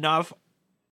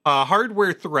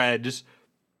hardware threads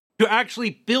to actually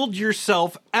build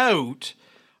yourself out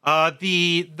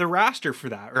the raster for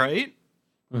that, right?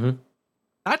 Mm-hmm.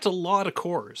 That's a lot of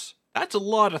cores. That's a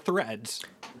lot of threads.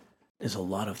 There's a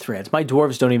lot of threads. My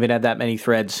dwarves don't even have that many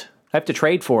threads. I have to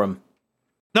trade for them.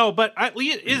 No, but at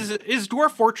least is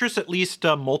Dwarf Fortress at least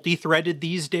multi-threaded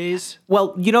these days?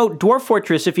 Well, Dwarf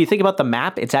Fortress, if you think about the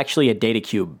map, it's actually a data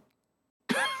cube.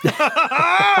 There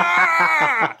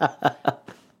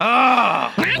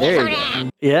you go.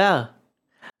 Yeah.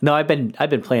 No, I've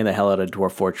been playing the hell out of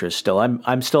Dwarf Fortress still.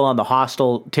 I'm still on the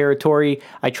hostile territory.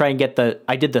 I did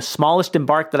the smallest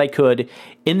embark that I could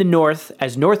in the north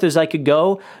as I could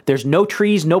go. There's no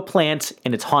trees, no plants,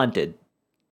 and it's haunted.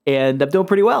 And I'm doing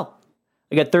pretty well.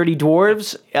 I got 30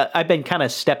 dwarves. I've been kind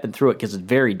of stepping through it because it's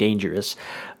very dangerous.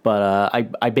 But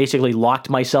I basically locked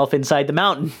myself inside the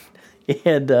mountain.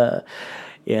 And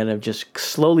I'm just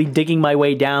slowly digging my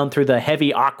way down through the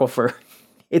heavy aquifer.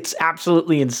 It's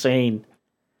absolutely insane.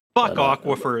 Fuck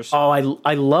aquifers.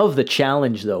 I love the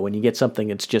challenge, though, when you get something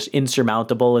that's just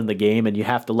insurmountable in the game and you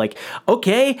have to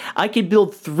okay, I could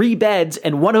build 3 beds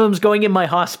and one of them's going in my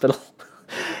hospital.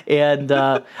 And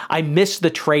I missed the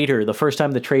trader. The first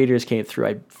time the traders came through,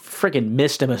 I freaking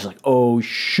missed him. I was like, oh,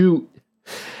 shoot.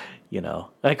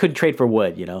 I couldn't trade for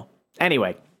wood,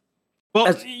 Anyway.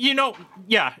 Well,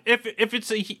 yeah, if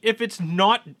it's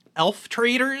not elf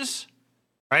traders,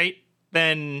 right,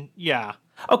 then yeah.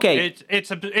 Okay.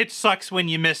 It sucks when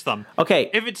you miss them. Okay.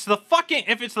 If it's the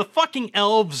fucking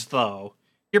elves, though,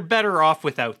 you're better off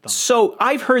without them. So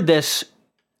I've heard this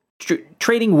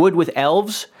trading wood with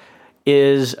elves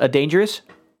is dangerous.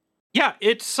 Yeah,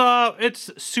 it's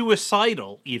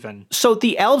suicidal even. So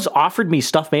the elves offered me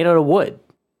stuff made out of wood.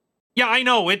 Yeah, I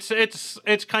know.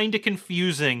 It's kind of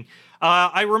confusing.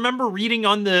 I remember reading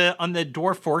on the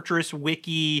Dwarf Fortress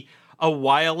wiki a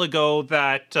while ago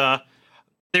that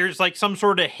there's like some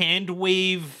sort of hand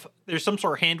wave. There's some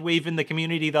sort of hand wave in the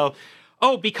community though.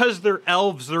 Oh, because they're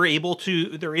elves, they're able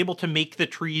to make the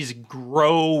trees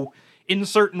grow in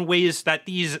certain ways that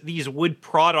these wood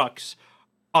products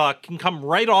can come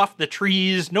right off the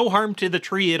trees, no harm to the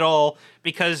tree at all,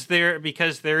 because they're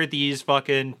these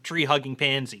fucking tree hugging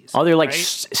pansies. Oh, they're like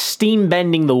steam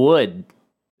bending the wood.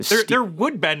 They're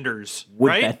wood benders, wood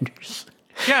right? benders.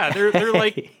 Yeah, they're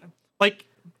like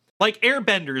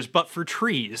airbenders, but for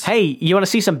trees. Hey, you want to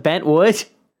see some bent wood?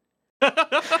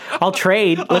 I'll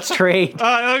trade. Let's trade.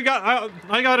 I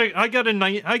got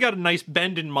a nice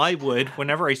bend in my wood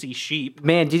whenever I see sheep.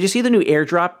 Man, did you see the new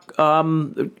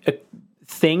airdrop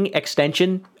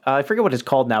extension? I forget what it's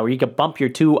called now, where you can bump your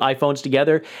 2 iPhones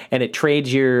together and it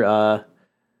trades your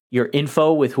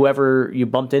info with whoever you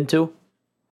bumped into.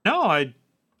 No,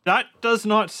 that does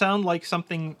not sound like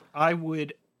something I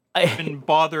would even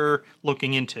bother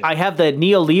looking into. I have the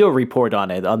Neo Leo report on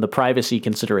it, on the privacy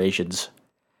considerations.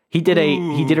 He did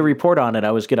a report on it.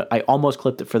 I almost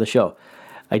clipped it for the show.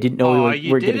 I didn't know we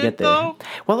were going to get there. Though?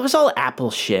 Well, it was all Apple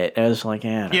shit. I was like,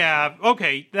 yeah,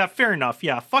 okay, fair enough.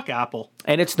 Yeah, fuck Apple.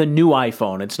 And it's the new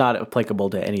iPhone. It's not applicable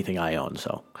to anything I own.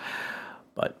 So,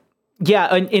 but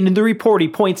yeah, and in the report he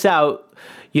points out,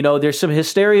 there's some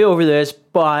hysteria over this,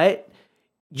 but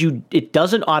it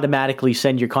doesn't automatically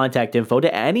send your contact info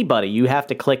to anybody. You have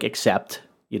to click accept.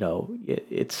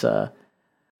 It's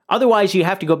otherwise you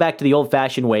have to go back to the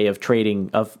old-fashioned way of trading,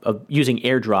 of using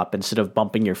airdrop instead of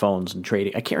bumping your phones and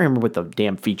trading. I can't remember what the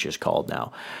damn feature's called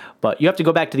now, but you have to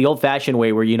go back to the old-fashioned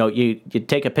way where you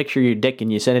take a picture of your dick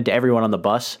and you send it to everyone on the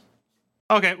bus.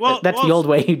 Okay, well that's the old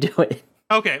way you do it.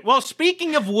 Okay, well,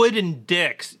 speaking of wooden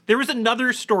dicks, there was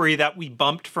another story that we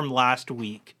bumped from last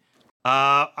week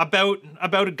about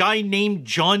a guy named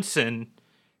Johnson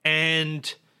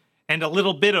and a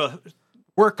little bit of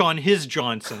work on his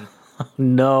Johnson.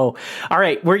 No. All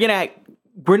right, we're not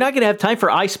gonna have time for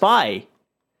I Spy.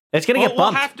 It's gonna get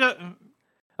bumped. We'll have to.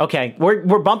 Okay,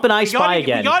 we're bumping I Spy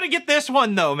again. We gotta get this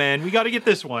one though, man. We gotta get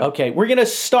this one. Okay, we're gonna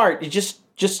start just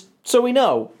so we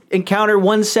know. Encounter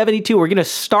 172. We're gonna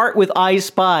start with I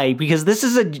Spy because this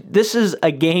is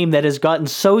a game that has gotten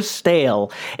so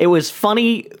stale. It was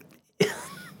funny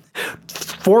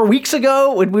 4 weeks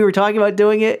ago when we were talking about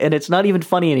doing it, and it's not even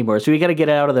funny anymore. So we got to get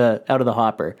it out of the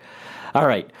hopper. All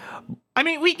right. I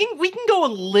mean, we can go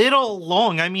a little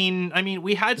long. I mean,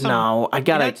 we had some. No, I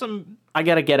gotta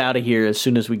get out of here as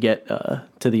soon as we get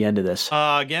to the end of this.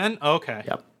 Again? Okay.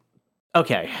 Yep.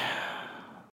 Okay.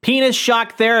 Penis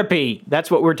shock therapy. That's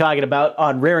what we're talking about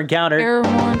on Rare Encounter. Air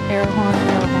horn, air horn,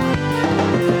 air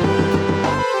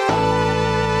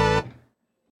horn.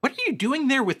 What are you doing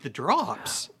there with the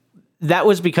drops? That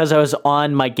was because I was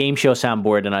on my game show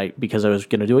soundboard because I was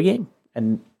going to do a game.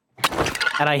 And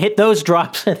I hit those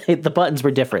drops and the buttons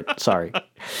were different. Sorry.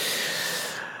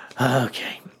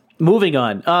 Okay. Moving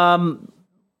on.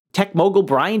 Tech mogul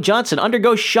Brian Johnson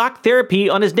undergoes shock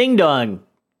therapy on his ding-dong.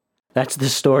 That's the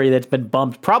story that's been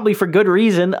bumped, probably for good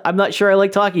reason. I'm not sure I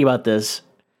like talking about this.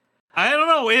 I don't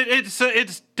know.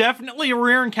 It's definitely a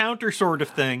Rare Encounter sort of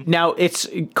thing. Now, it's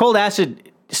Cold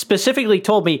Acid specifically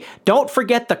told me, don't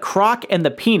forget the crock and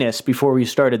the penis before we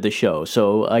started the show.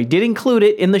 So I did include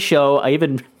it in the show. I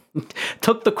even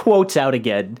took the quotes out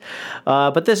again.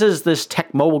 But this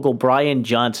tech mogul Brian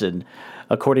Johnson,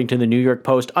 according to the New York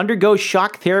Post, undergoes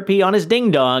shock therapy on his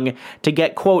ding-dong to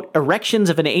get, quote, erections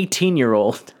of an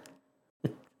 18-year-old.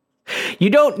 You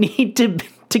don't need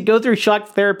to go through shock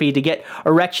therapy to get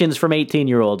erections from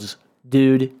 18-year-olds,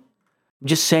 dude. I'm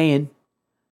just saying.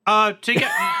 To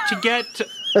get.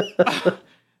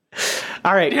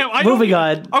 All right, moving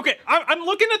on. Okay, I'm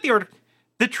looking at the order.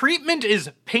 The treatment is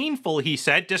painful, he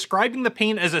said, describing the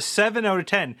pain as a 7 out of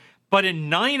 10, but a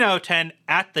 9 out of 10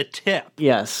 at the tip.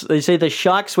 Yes, they say the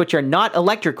shocks, which are not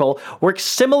electrical, work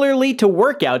similarly to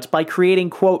workouts by creating,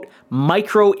 quote,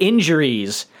 micro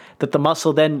injuries that the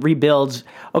muscle then rebuilds.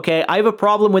 Okay, I have a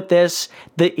problem with this.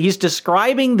 He's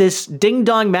describing this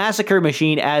ding-dong massacre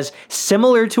machine as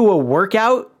similar to a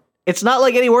workout. It's not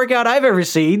like any workout I've ever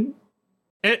seen.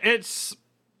 It's...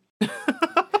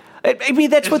 I mean,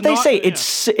 that's what they say. Yeah.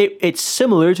 It's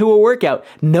similar to a workout.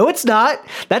 No, it's not.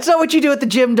 That's not what you do at the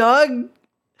gym, dog.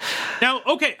 Now,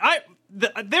 okay,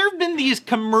 there have been these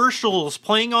commercials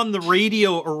playing on the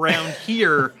radio around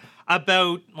here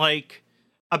about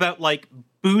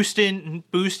boosting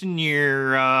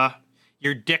your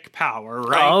dick power,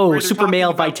 right? Oh, super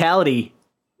male vitality.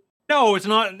 No, it's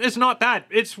not. It's not that.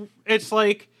 It's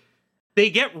like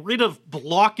they get rid of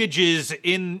blockages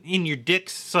in your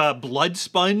dick's blood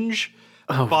sponge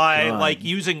by God. like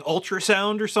using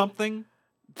ultrasound or something.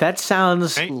 That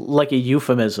sounds like a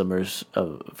euphemism or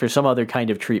for some other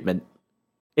kind of treatment.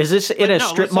 Is this in a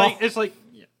strip mall? It's like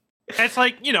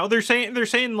they're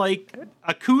saying like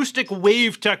acoustic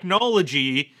wave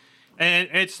technology, and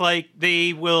it's like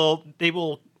it will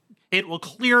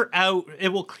clear out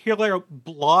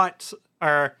blots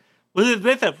or with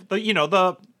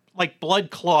the like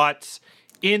blood clots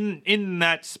in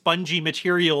that spongy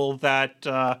material that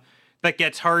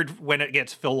gets hard when it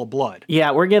gets full of blood.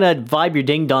 Yeah, we're gonna vibe your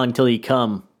ding dong till you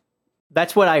come.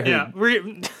 That's what I heard.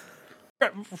 Yeah.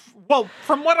 Well,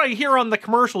 from what I hear on the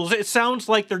commercials, it sounds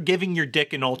like they're giving your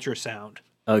dick an ultrasound.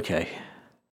 Okay.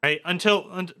 Right?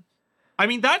 I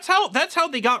mean, that's how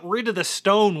they got rid of the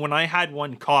stone when I had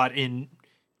one caught in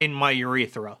my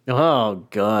urethra. Oh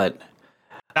God.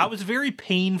 That was a very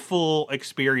painful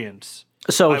experience.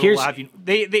 So here's right.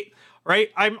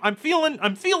 I'm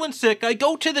feeling sick. I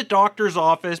go to the doctor's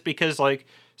office because like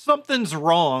something's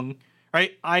wrong.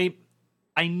 Right. I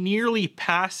nearly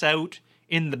pass out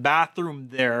in the bathroom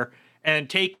there and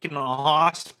taken to a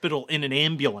hospital in an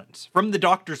ambulance from the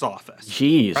doctor's office.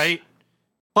 Jeez. Right.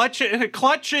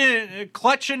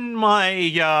 Clutching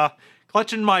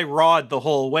my rod the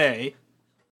whole way.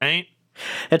 Right.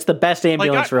 It's the best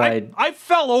ambulance ride. I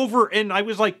fell over and I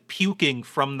was like puking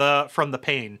from the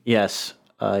pain. Yes.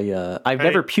 I've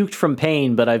never puked from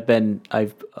pain, but I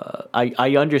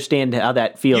understand how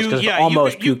that feels because I've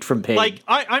almost puked from pain. Like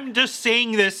I'm just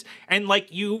saying this, and like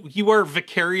you are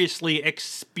vicariously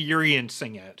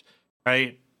experiencing it,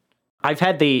 right? I've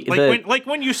had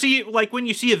when you see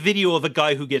a video of a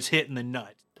guy who gets hit in the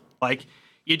nuts, like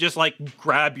you just like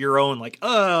grab your own like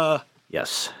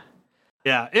Yes.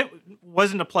 Yeah, it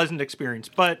wasn't a pleasant experience,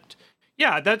 but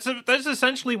Yeah, that's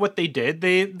essentially what they did.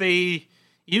 They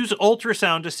use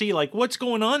ultrasound to see like what's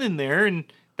going on in there, and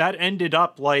that ended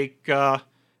up like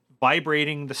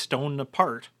vibrating the stone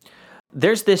apart.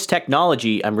 There's this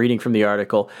technology, I'm reading from the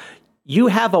article. You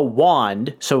have a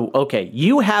wand. So, okay,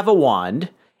 you have a wand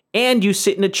and you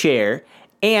sit in a chair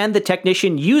and the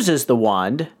technician uses the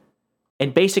wand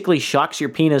and basically shocks your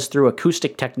penis through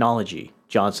acoustic technology,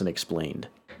 Johnson explained.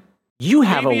 You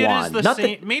have maybe a wand.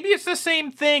 Maybe it's the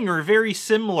same thing or very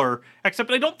similar,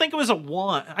 except I don't think it was a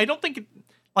wand. I don't think,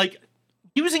 like,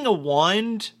 using a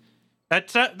wand, that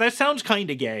sounds kind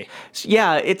of gay.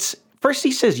 Yeah, it's... First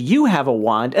he says you have a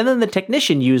wand, and then the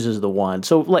technician uses the wand.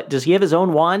 So, does he have his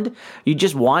own wand? You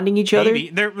just wanding each other?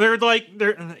 Maybe.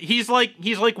 He's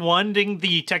like wanding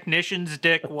the technician's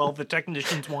dick while the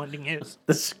technician's wanding his.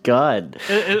 This God.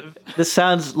 This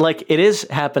sounds like it is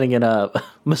happening in a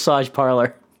massage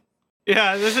parlor.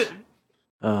 Yeah, this is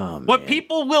what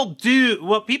people will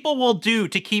do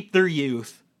to keep their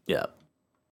youth. Yeah.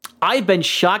 I've been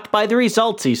shocked by the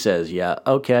results, he says. Yeah,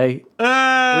 okay. We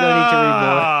don't need to read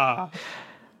more.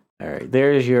 All right,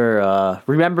 there's your,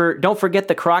 remember, don't forget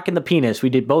the crock and the penis.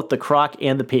 We did both the crock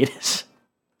and the penis.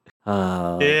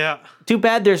 Yeah. Too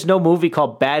bad there's no movie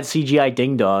called Bad CGI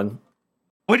Ding Dong.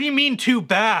 What do you mean too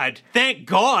bad? Thank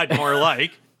God, more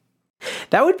like.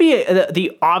 That would be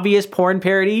the obvious porn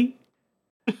parody.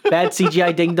 Bad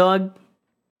CGI Ding Dong.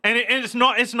 And it's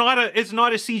not a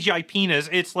CGI penis.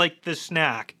 It's like the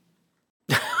snack.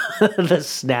 The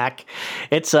snack.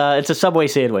 It's a Subway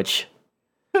sandwich.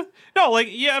 No,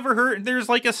 like you ever heard? There's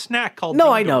like a snack called. No,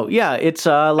 Ding I know. Dong. Yeah, it's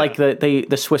like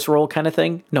the Swiss roll kind of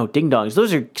thing. No, ding dongs.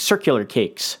 Those are circular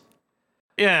cakes.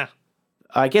 Yeah.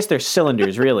 I guess they're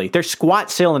cylinders. Really, they're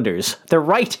squat cylinders. They're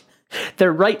right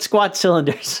squat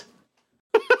cylinders.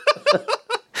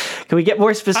 Can we get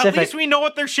more specific? At least we know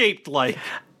what they're shaped like.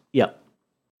 Yep.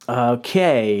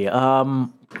 Okay. I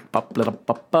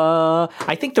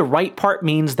think the right part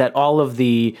means that all of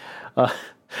the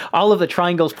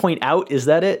triangles point out. Is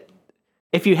that it?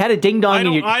 If you had a ding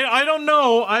dong, I don't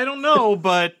know,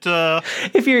 but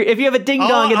if you have a ding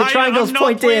dong and the triangles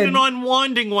point in, I'm not planning on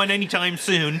wanding one anytime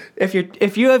soon. If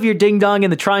you have your ding dong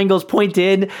and the triangles point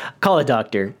in, call a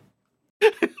doctor.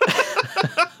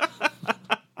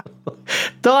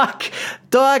 Doc,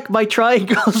 my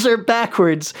triangles are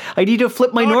backwards. I need to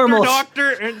flip my normals.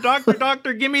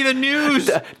 Doctor, give me the news.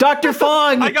 Dr.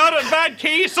 Fong! I got a bad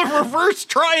case of reverse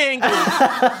triangles.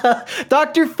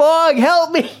 Dr. Fong,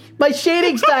 help me! My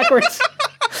shading's backwards.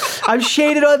 I'm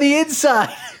shaded on the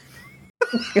inside.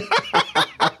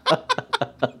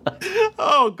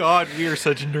 Oh, God, we are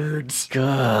such nerds.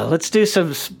 Let's do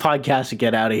some podcasts and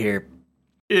get out of here.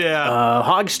 Yeah.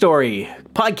 Hog Story,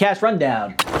 podcast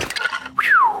rundown.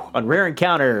 On Rare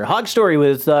Encounter, Hog Story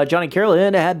with John and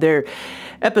Carolyn had their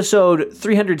episode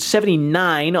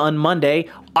 379 on Monday.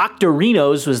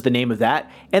 Octorinos was the name of that.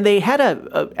 And they had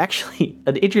actually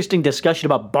an interesting discussion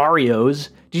about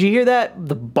barrios. Did you hear that?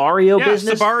 The barrio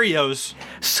business? Sabarios.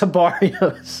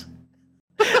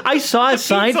 I saw a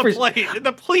sign for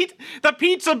the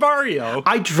pizza barrio.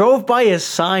 I drove by a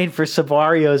sign for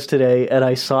Sabarios today, and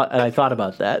I thought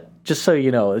about that. Just so you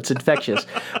know, it's infectious.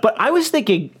 But I was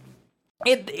thinking,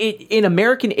 in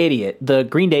American Idiot, the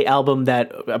Green Day album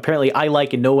that apparently I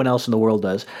like and no one else in the world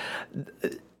does.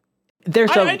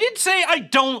 I did say I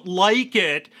don't like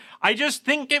it. I just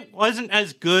think it wasn't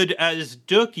as good as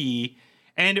Dookie.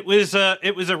 And it was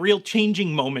a real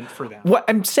changing moment for them. What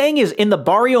I'm saying is, in the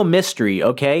Barrio Mystery,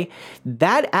 okay,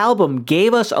 that album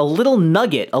gave us a little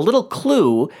nugget, a little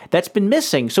clue that's been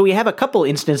missing. So we have a couple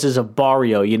instances of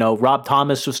Barrio. You know, Rob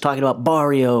Thomas was talking about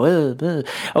Barrio,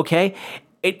 okay?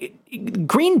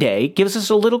 Green Day gives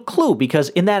us a little clue because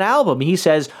in that album, he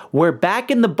says, we're back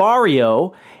in the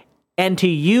Barrio, and to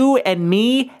you and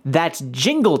me, that's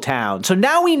Jingletown. So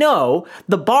now we know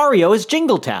the Barrio is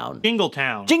Jingletown.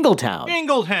 Jingletown.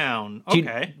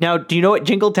 Okay. Do you know what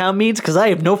Jingletown means? Because I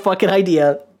have no fucking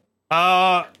idea.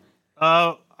 A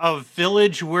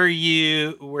village where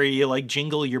you like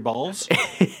jingle your balls.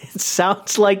 It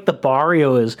sounds like the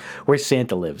Barrio is where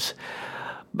Santa lives.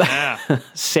 Yeah.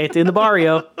 Santa in the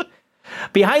Barrio.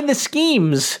 Behind the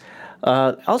Schemes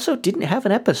also didn't have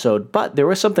an episode, but there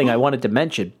was something I wanted to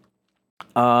mention.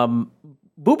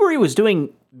 Boobery was doing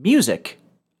music,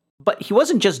 but he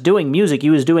wasn't just doing music. He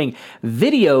was doing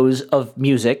videos of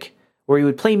music where he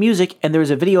would play music, and there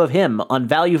was a video of him on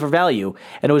Value for Value,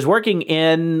 and it was working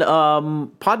in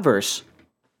Podverse.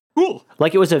 Cool.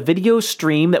 Like it was a video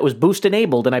stream that was boost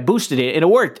enabled, and I boosted it, and it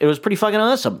worked. It was pretty fucking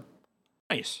awesome.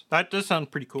 Nice. That does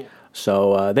sound pretty cool.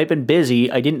 So they've been busy.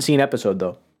 I didn't see an episode,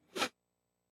 though.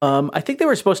 I think they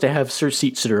were supposed to have Sir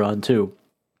Seat Sitter on, too.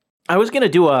 I was going to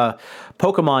do a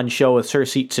Pokemon show with Sir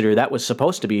Seat Sitter. That was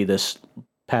supposed to be this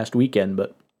past weekend,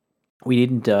 but we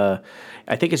didn't.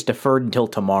 I think it's deferred until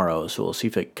tomorrow, so we'll see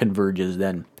if it converges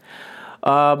then.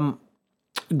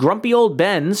 Grumpy Old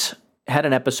Ben's had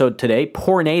an episode today.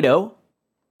 Pornado,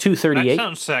 238. That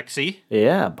sounds sexy.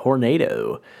 Yeah,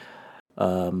 Pornado.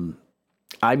 I'm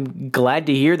glad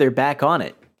to hear they're back on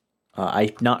it.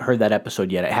 I've not heard that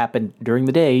episode yet. It happened during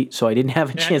the day, so I didn't have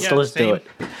a chance to listen to it.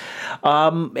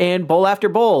 And Bowl After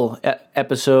Bowl,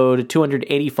 episode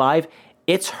 285.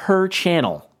 It's her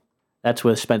channel. That's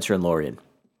with Spencer and Lorian.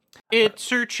 It's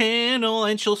her channel,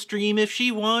 and she'll stream if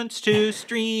she wants to,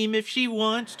 stream if she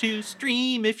wants to,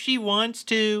 stream if she wants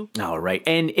to. All right.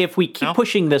 And if we keep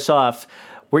pushing this off,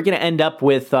 we're going to end up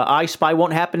with I Spy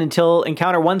won't happen until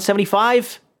Encounter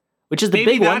 175, which is the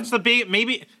big one.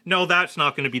 No, that's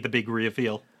not going to be the big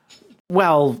reveal.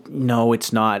 Well, no,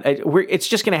 it's not. It's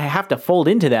just going to have to fold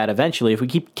into that eventually if we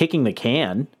keep kicking the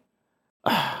can.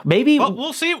 Maybe. Well,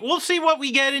 we'll see. We'll see what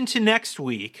we get into next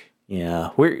week. Yeah,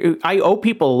 I owe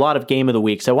people a lot of Game of the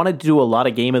Weeks. I wanted to do a lot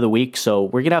of Game of the Week, so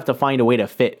we're going to have to find a way to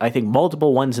fit, I think,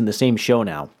 multiple ones in the same show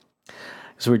now.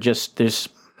 So there's,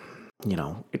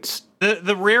 it's...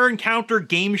 The Rare Encounter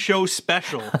Game Show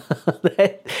Special.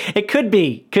 It could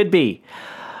be.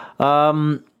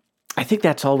 I think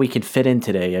that's all we can fit in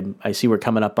today. I see we're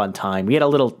coming up on time. We had a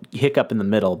little hiccup in the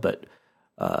middle, but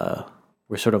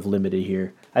we're sort of limited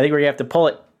here. I think we're going to have to pull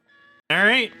it. All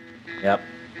right. Yep.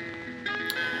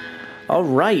 All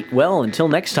right, well, until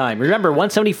next time. Remember,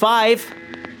 175,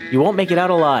 you won't make it out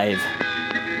alive.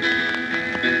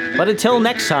 But until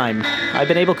next time, I've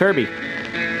been Abel Kirby.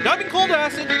 I've been Cold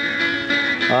Acid.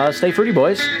 Stay fruity,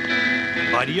 boys.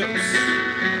 Adios.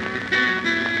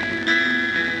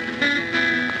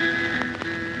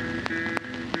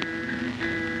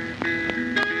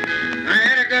 I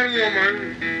had a good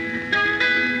woman,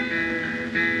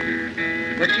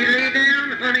 but she lay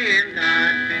down, honey, and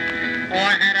died. Oh,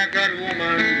 I had a good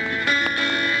woman,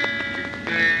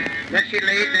 but she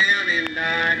laid down and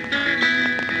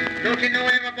died. Don't you know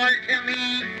everybody tell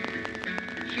me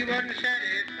she wasn't satisfied?